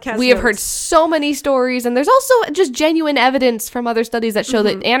the podcast We have heard so many stories, and there's also just genuine evidence from other studies that show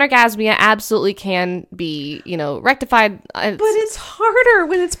that anorgasmia absolutely can be, rectified. But it's harder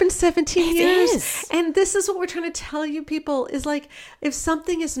when it's been 17 years. Is. And this is what we're trying to tell you people is like, if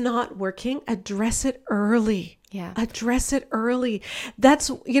something is not working, address it early. Yeah. Address it early. That's,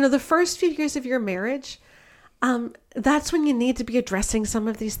 the first few years of your marriage, that's when you need to be addressing some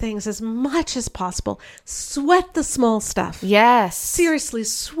of these things as much as possible. Sweat the small stuff. Yes. Seriously,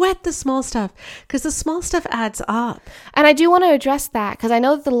 sweat the small stuff, because the small stuff adds up. And I do want to address that, because I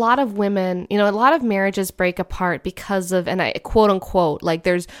know that a lot of women, a lot of marriages break apart because of, and I quote unquote, like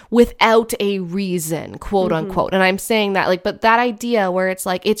there's without a reason, quote unquote. And I'm saying that but that idea where it's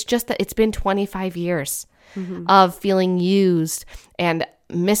like, it's just that it's been 25 years of feeling used and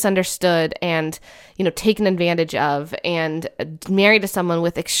misunderstood and taken advantage of, and married to someone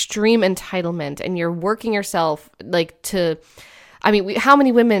with extreme entitlement, and you're working yourself how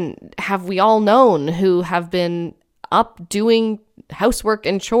many women have we all known who have been up doing housework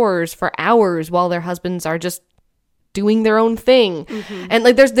and chores for hours while their husbands are just doing their own thing? And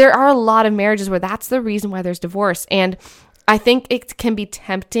there are a lot of marriages where that's the reason why there's divorce. And I think it can be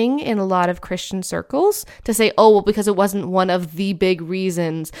tempting in a lot of Christian circles to say, oh, well, because it wasn't one of the big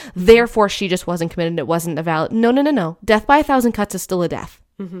reasons, therefore she just wasn't committed, it wasn't a valid. No. Death by 1,000 cuts is still a death.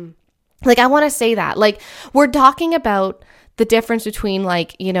 Like, I want to say that. Like, we're talking about the difference between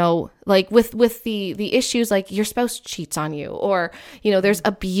with the issues, like your spouse cheats on you, or there's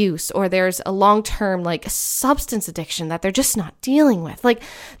abuse, or there's a long-term substance addiction that they're just not dealing with, like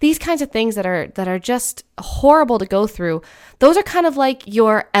these kinds of things that are just horrible to go through. Those are kind of like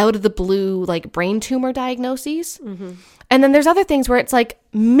your out of the blue brain tumor diagnoses. And then there's other things where it's like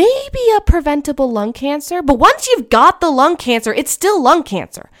maybe a preventable lung cancer, but once you've got the lung cancer, it's still lung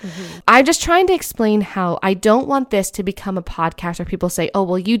cancer. I'm just trying to explain how I don't want this to become a podcast where people say, oh,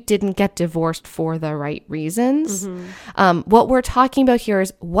 well, you didn't get divorced for the right reasons. What we're talking about here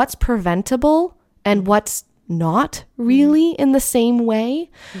is what's preventable and what's not really in the same way.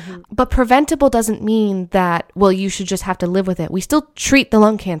 But preventable doesn't mean that, well, you should just have to live with it. We still treat the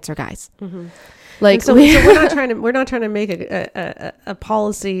lung cancer, guys. So we're not trying to make a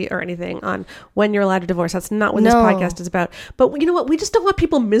policy or anything on when you're allowed to divorce. That's not what this podcast is about. But you know what? We just don't want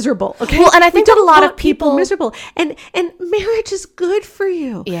people miserable. Okay. Well, and I think that a lot of people miserable, and marriage is good for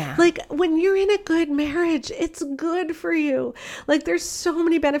you. Yeah. Like when you're in a good marriage, it's good for you. Like there's so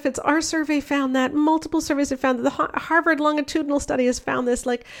many benefits. Our survey found that. Multiple surveys have found that. The Harvard longitudinal study has found this.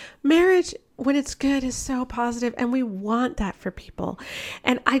 Like marriage, when it's good, is so positive, and we want that for people.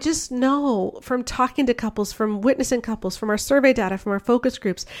 And I just know from talking to couples, from witnessing couples, from our survey data, from our focus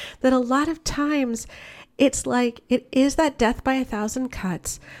groups, that a lot of times it's like it is that death by 1,000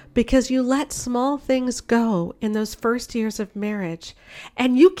 cuts, because you let small things go in those first years of marriage,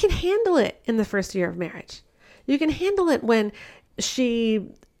 and you can handle it in the first year of marriage. You can handle it when she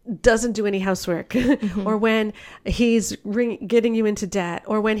doesn't do any housework, or when he's getting you into debt,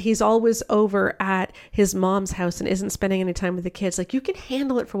 or when he's always over at his mom's house and isn't spending any time with the kids. Like you can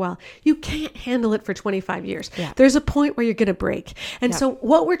handle it for a while. You can't handle it for 25 years. Yeah. There's a point where you're going to break. And so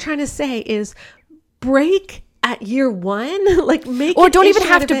what we're trying to say is break at year one, or don't even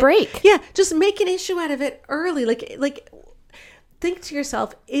have to break. Yeah. Just make an issue out of it early. Like think to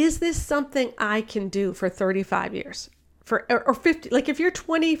yourself, is this something I can do for 35 years? Or 50, like if you're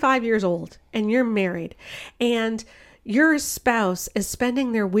 25 years old and you're married and your spouse is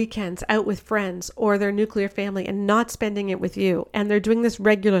spending their weekends out with friends or their nuclear family and not spending it with you, and they're doing this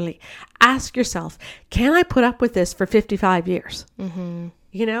regularly, ask yourself, can I put up with this for 55 years?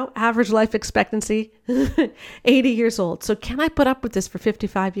 Average life expectancy, 80 years old. So can I put up with this for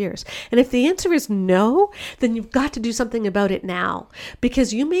 55 years? And if the answer is no, then you've got to do something about it now,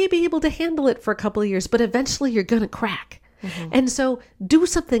 because you may be able to handle it for a couple of years, but eventually you're going to crack. And so do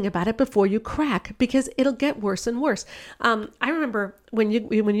something about it before you crack, because it'll get worse and worse. I remember when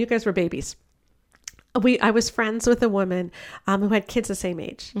you guys were babies, I was friends with a woman who had kids the same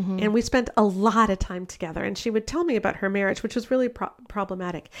age, and we spent a lot of time together, and she would tell me about her marriage, which was really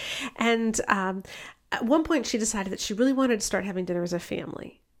problematic. And at one point she decided that she really wanted to start having dinner as a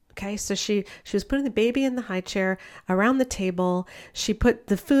family. Okay, so she was putting the baby in the high chair around the table. She put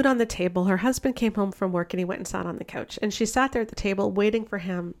the food on the table. Her husband came home from work and he went and sat on the couch. And she sat there at the table waiting for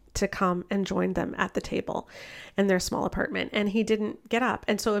him to come and join them at the table in their small apartment. And he didn't get up.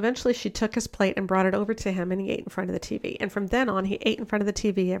 And so eventually she took his plate and brought it over to him, and he ate in front of the TV. And from then on, he ate in front of the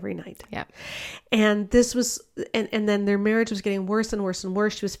TV every night. Yeah. And this was, and then their marriage was getting worse and worse and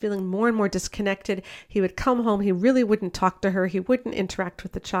worse. She was feeling more and more disconnected. He would come home. He really wouldn't talk to her. He wouldn't interact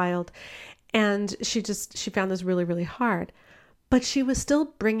with the child. And she found this really, really hard. But she was still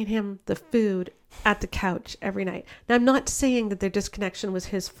bringing him the food at the couch every night. Now, I'm not saying that their disconnection was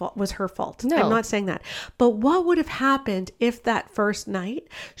her fault. No. I'm not saying that. But what would have happened if that first night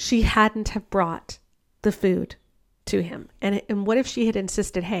she hadn't have brought the food to him? And what if she had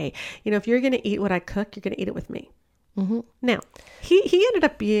insisted, hey, if you're going to eat what I cook, you're going to eat it with me. Now, he ended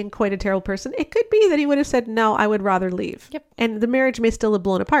up being quite a terrible person. It could be that he would have said, no, I would rather leave. Yep. And the marriage may still have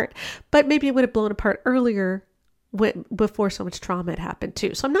blown apart, but maybe it would have blown apart earlier before so much trauma had happened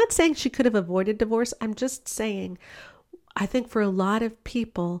too. So I'm not saying she could have avoided divorce. I'm just saying, I think for a lot of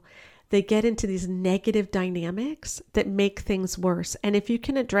people, they get into these negative dynamics that make things worse. And if you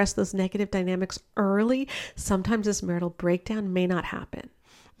can address those negative dynamics early, sometimes this marital breakdown may not happen.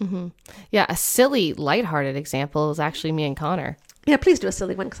 Yeah, a silly, lighthearted example is actually me and Connor. Yeah, please do a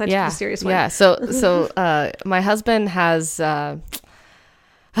silly one, because I took a serious one. Yeah, so my husband has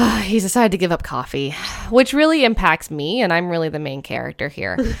he's decided to give up coffee, which really impacts me, and I'm really the main character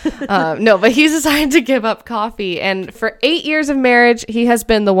here. No, but he's decided to give up coffee, and for 8 years of marriage, he has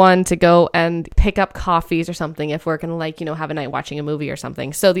been the one to go and pick up coffees or something if we're gonna have a night watching a movie or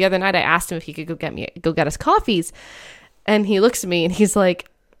something. So the other night, I asked him if he could go get us coffees, and he looks at me and he's like,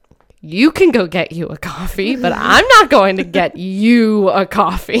 you can go get you a coffee, but I'm not going to get you a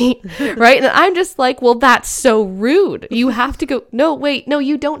coffee, right? And I'm just like, well, that's so rude. You have to go. No, wait, no,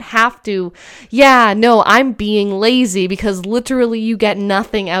 you don't have to. Yeah, no, I'm being lazy because literally you get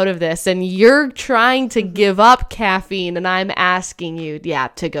nothing out of this, and you're trying to give up caffeine, and I'm asking you,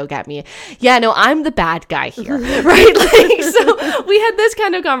 to go get me. Yeah, no, I'm the bad guy here, right? So we had this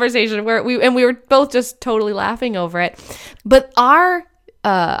kind of conversation where we were both just totally laughing over it, but our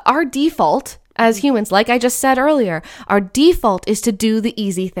default as humans, like I just said earlier, our default is to do the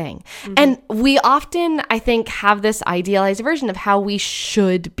easy thing. And we often, I think, have this idealized version of how we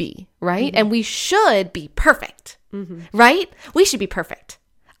should be, right? And we should be perfect, right? We should be perfect.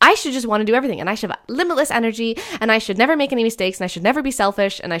 I should just want to do everything, and I should have limitless energy, and I should never make any mistakes, and I should never be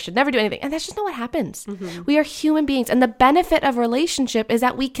selfish, and I should never do anything. And that's just not what happens. We are human beings. And the benefit of relationship is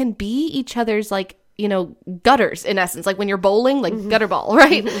that we can be each other's gutters, in essence, like when you're bowling, like gutter ball,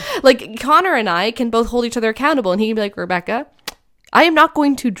 right? Like Connor and I can both hold each other accountable, and he can be like, Rebecca, I am not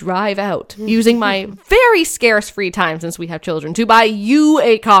going to drive out using my very scarce free time, since we have children, to buy you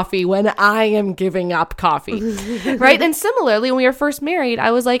a coffee when I am giving up coffee, right? And similarly, when we were first married, I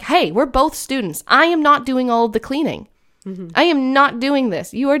was like, hey, we're both students. I am not doing all of the cleaning. I am not doing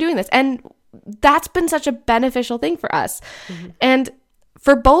this. You are doing this. And that's been such a beneficial thing for us. And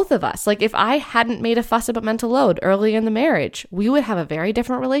for both of us, like if I hadn't made a fuss about mental load early in the marriage, we would have a very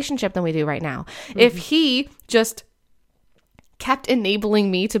different relationship than we do right now. If he just kept enabling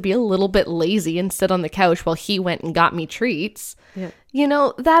me to be a little bit lazy and sit on the couch while he went and got me treats,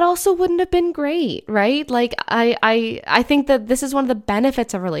 that also wouldn't have been great, right? Like I think that this is one of the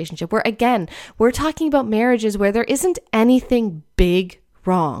benefits of a relationship where, again, we're talking about marriages where there isn't anything big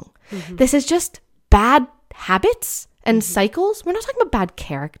wrong. This is just bad habits and cycles. We're not talking about bad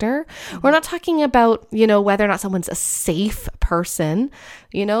character. We're not talking about, whether or not someone's a safe person.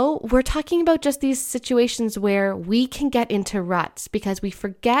 We're talking about just these situations where we can get into ruts because we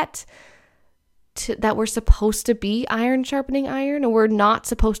forget that we're supposed to be iron sharpening iron, and we're not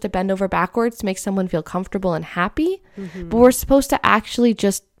supposed to bend over backwards to make someone feel comfortable and happy, but we're supposed to actually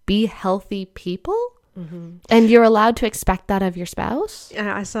just be healthy people. And you're allowed to expect that of your spouse.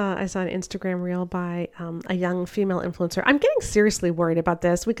 I saw an Instagram reel by a young female influencer. I'm getting seriously worried about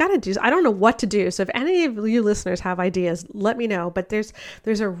this. We got to do. I don't know what to do. So if any of you listeners have ideas, let me know. But there's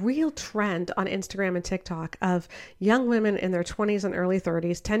a real trend on Instagram and TikTok of young women in their 20s and early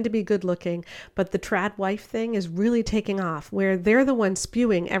 30s tend to be good looking, but the trad wife thing is really taking off, where they're the ones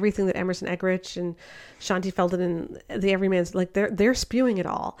spewing everything that Emerson Eggerichs and Shanti Feldon and the Everymans, like they're spewing it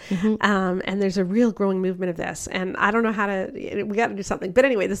all. And there's a real growing movement of this, and I don't know how to, we got to do something. But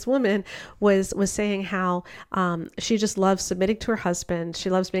anyway, this woman was saying how she just loves submitting to her husband. She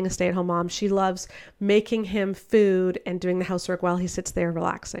loves being a stay-at-home mom. She loves making him food and doing the housework while he sits there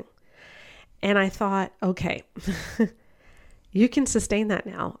relaxing. And I thought, okay, you can sustain that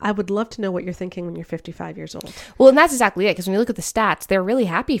now. I would love to know what you're thinking when you're 55 years old. Well, and that's exactly it. Because when you look at the stats, they're really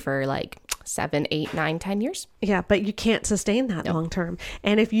happy for like 7, 8, 9, 10 years. Yeah, but you can't sustain that long term.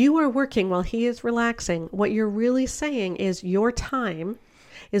 And if you are working while he is relaxing, what you're really saying is your time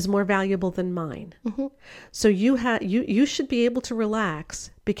is more valuable than mine. Mm-hmm. So you should be able to relax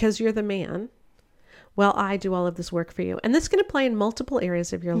because you're the man while I do all of this work for you. And this can apply in multiple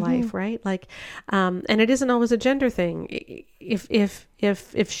areas of your life, right? Like, and it isn't always a gender thing. If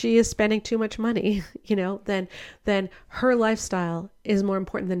she is spending too much money, then her lifestyle is more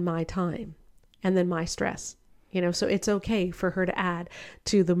important than my time and then my stress. So it's okay for her to add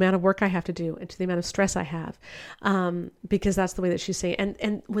to the amount of work I have to do and to the amount of stress I have, because that's the way that she's saying.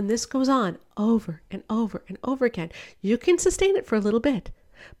 And when this goes on over and over and over again, you can sustain it for a little bit,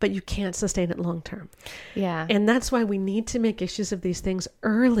 but you can't sustain it long term. Yeah. And that's why we need to make issues of these things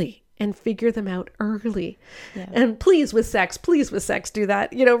early and figure them out early. Yeah. And please with sex, do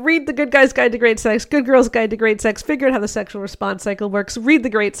that. Read The Good Guy's Guide to Great Sex, Good Girl's Guide to Great Sex, figure out how the sexual response cycle works, read The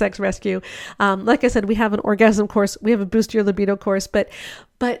Great Sex Rescue. Like I said, we have an orgasm course, we have a boost your libido course, but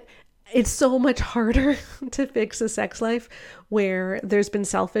it's so much harder to fix a sex life where there's been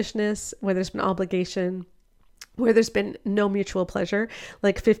selfishness, where there's been obligation, where there's been no mutual pleasure,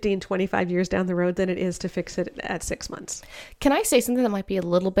 like 15, 25 years down the road, than it is to fix it at 6 months. Can I say something that might be a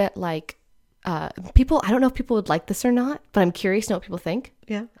little bit like, people, I don't know if people would like this or not, but I'm curious to know what people think.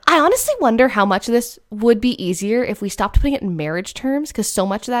 Yeah. I honestly wonder how much of this would be easier if we stopped putting it in marriage terms, because so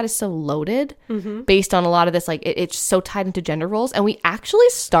much of that is so loaded based on a lot of this, like it's so tied into gender roles. And we actually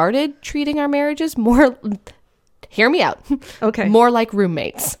started treating our marriages more, hear me out. Okay. More like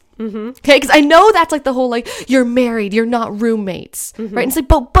roommates. Okay, because I know that's like the whole like you're married, you're not roommates, right? And it's like,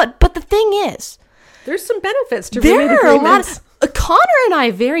 but the thing is, there's some benefits to roommate agreements. Connor and I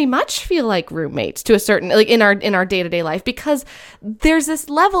very much feel like roommates to a certain, like in our day-to-day life, because there's this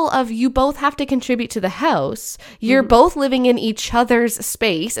level of you both have to contribute to the house. You're both living in each other's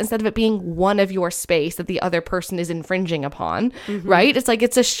space instead of it being one of your space that the other person is infringing upon, right? It's like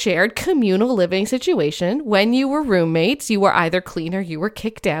it's a shared communal living situation. When you were roommates, you were either clean or you were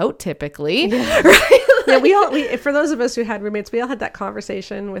kicked out, typically. Yeah. Right? Yeah, for those of us who had roommates, we all had that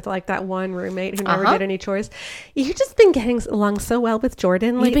conversation with like that one roommate who never did any chores. You've just been getting along so well with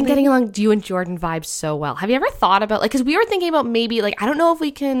Jordan lately. You've been getting along, you and Jordan vibe so well. Have you ever thought about, like, because we were thinking about maybe, like, I don't know if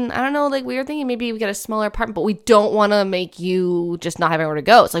we can, I don't know, like, we were thinking maybe we get a smaller apartment, but we don't want to make you just not have anywhere to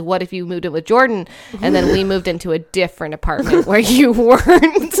go. It's like, what if you moved in with Jordan and then we moved into a different apartment where you weren't?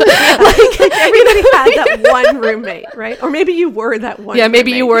 like everybody had that one roommate, right? Or maybe you were that one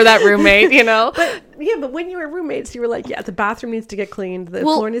maybe roommate. you were that roommate, But when you were roommates, you were like, yeah, the bathroom needs to get cleaned, the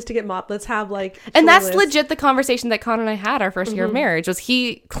floor needs to get mopped, let's have like and that's list. Legit the conversation that Connor and I had our first year of marriage was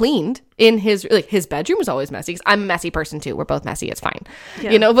he cleaned in his bedroom was always messy, 'cause I'm a messy person too, we're both messy, it's fine,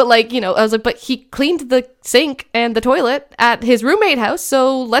 but like, I was like, but he cleaned the sink and the toilet at his roommate house,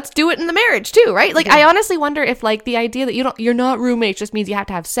 so let's do it in the marriage too, right? Like I honestly wonder if like the idea that you're not roommates just means you have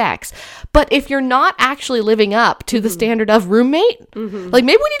to have sex, but if you're not actually living up to the standard of roommate, like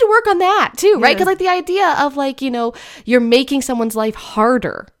maybe we need to work on that too, right? Because like the idea of like, you're making someone's life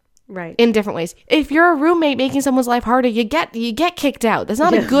harder, right, in different ways. If you're a roommate making someone's life harder, you get kicked out. That's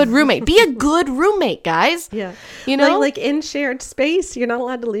not a good roommate. Be a good roommate, guys. Yeah, like in shared space, you're not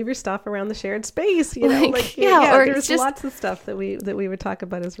allowed to leave your stuff around the shared space. Or there's lots of stuff that we would talk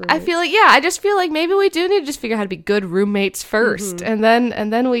about as roommates. I feel like I just feel like maybe we do need to just figure out how to be good roommates first, and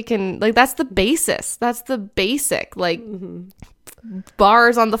then we can, like, that's the basis. That's the basic, like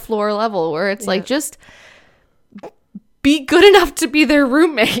bars on the floor level where it's like just be good enough to be their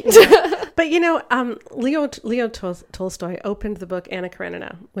roommate. But Leo Tolstoy opened the book Anna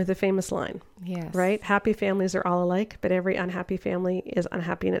Karenina with a famous line. Yes. Right? Happy families are all alike, but every unhappy family is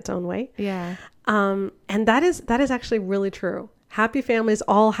unhappy in its own way. Yeah. And that is actually really true. Happy families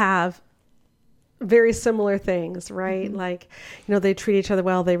all have very similar things, right? Like, they treat each other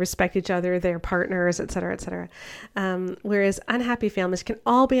well, they respect each other, they're partners, et cetera, et cetera. Whereas unhappy families can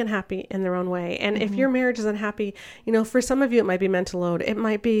all be unhappy in their own way. And if your marriage is unhappy, for some of you, it might be mental load. It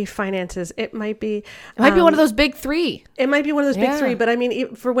might be finances. It might be one of those big three. It might be one of those big three, but I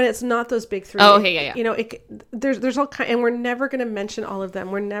mean, for when it's not those big three. Oh, okay, yeah. There's all kind, and we're never going to mention all of them.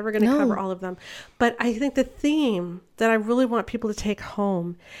 We're never going to cover all of them. But I think the theme that I really want people to take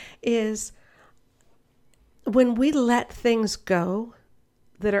home is, when we let things go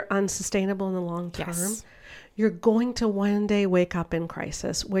that are unsustainable in the long term, Yes. you're going to one day wake up in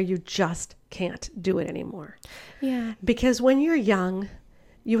crisis where you just can't do it anymore. Yeah. Because when you're young,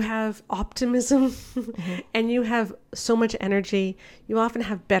 you have optimism and you have so much energy. You often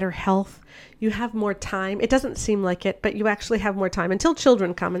have better health. You have more time. It doesn't seem like it, but you actually have more time until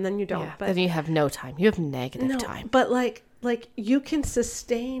children come, and then you don't. Yeah. But Then you have no time. You have negative time. But like you can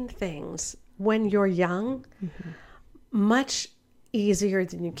sustain things when you're young much easier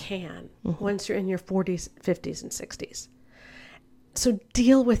than you can once you're in your 40s, 50s, and 60s. So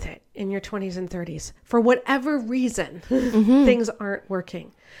deal with it in your 20s and 30s. For whatever reason, things aren't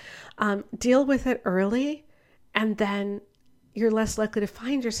working. Deal with it early, and then you're less likely to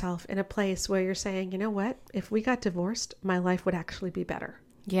find yourself in a place where you're saying, you know what, if we got divorced, my life would actually be better.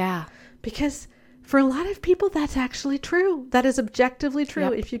 Yeah. Because for a lot of people, that's actually true. That is objectively true.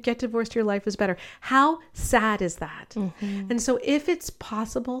 Yep. If you get divorced, your life is better. How sad is that? And so if it's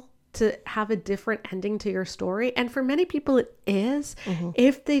possible to have a different ending to your story, and for many people it is,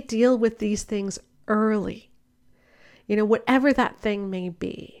 if they deal with these things early, you know, whatever that thing may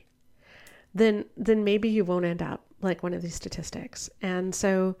be, then maybe you won't end up like one of these statistics. And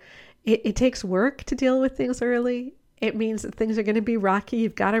so it takes work to deal with things early. It means that things are going to be rocky.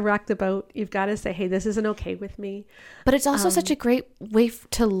 You've got to rock the boat. You've got to say, hey, this isn't okay with me. But it's also such a great way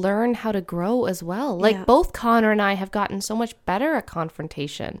to learn how to grow as well. Like both Connor and I have gotten so much better at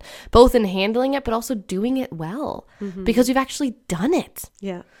confrontation, both in handling it, but also doing it well because we've actually done it.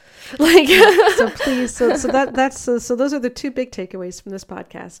 Yeah. Like, So please, so those are the two big takeaways from this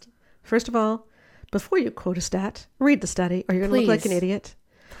podcast. First of all, before you quote a stat, read the study, or you're going to look like an idiot.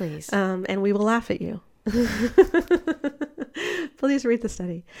 Please. And we will laugh at you. Please read the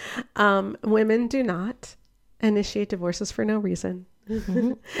study. Women do not initiate divorces for no reason.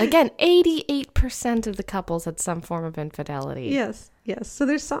 Again, 88% of the couples had some form of infidelity. Yes. So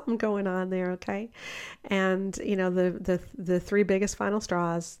there's something going on there, okay? And, you know, the three biggest final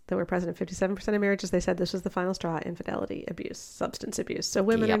straws that were present in 57% of marriages, they said this was the final straw: infidelity, abuse, substance abuse. So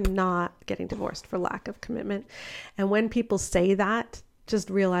women are not getting divorced for lack of commitment. And when people say that,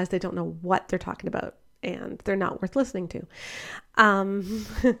 just realize they don't know what they're talking about, and they're not worth listening to.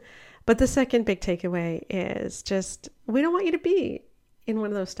 But the second big takeaway is just, we don't want you to be in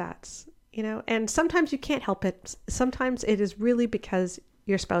one of those stats, you know, and sometimes you can't help it. Sometimes it is really because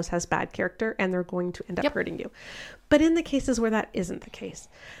your spouse has bad character and they're going to end up hurting you. But in the cases where that isn't the case,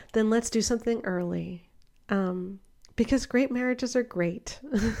 then let's do something early. Because great marriages are great.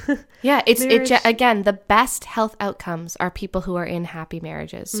 Yeah, again, the best health outcomes are people who are in happy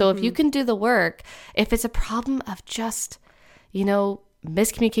marriages. So if you can do the work, if it's a problem of just, you know,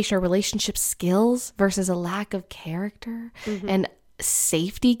 miscommunication or relationship skills versus a lack of character and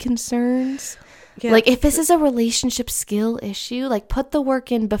safety concerns, like if this is a relationship skill issue, like put the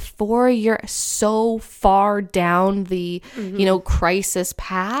work in before you're so far down the, you know, crisis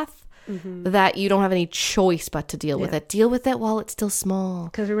path. That you don't have any choice but to deal with it. Deal with it while it's still small.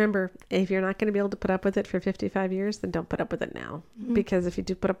 Because remember, if you're not going to be able to put up with it for 55 years, then don't put up with it now. Because if you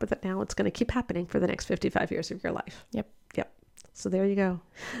do put up with it now, it's going to keep happening for the next 55 years of your life. Yep. So there you go.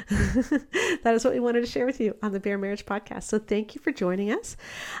 That is what we wanted to share with you on the Bare Marriage Podcast. So thank you for joining us.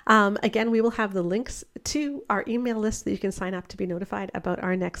 Again, we will have the links to our email list that you can sign up to be notified about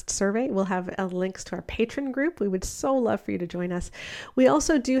our next survey. We'll have links to our patron group. We would so love for you to join us. We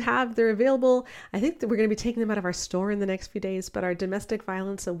also do have, they're available, I think that we're going to be taking them out of our store in the next few days, but our domestic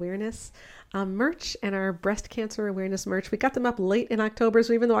violence awareness merch and our breast cancer awareness merch. We got them up late in October,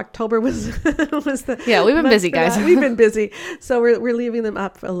 so even though October was we've been busy, guys. We've been busy, so we're leaving them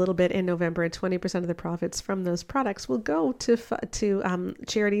up a little bit in November, and 20% of the profits from those products will go to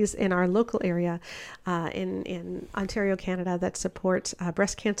charities in our local area in Ontario, Canada, that support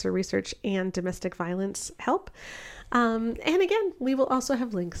breast cancer research and domestic violence help. And again, we will also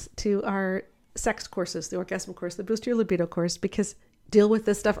have links to our sex courses, the orgasm course, the boost your libido course, because deal with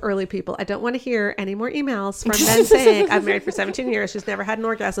this stuff early, people. I don't want to hear any more emails from men saying, I've married for 17 years, she's never had an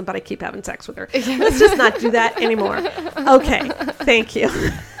orgasm, but I keep having sex with her. Let's just not do that anymore. Okay, thank you.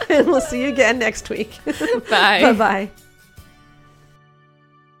 And we'll see you again next week. Bye. Bye-bye.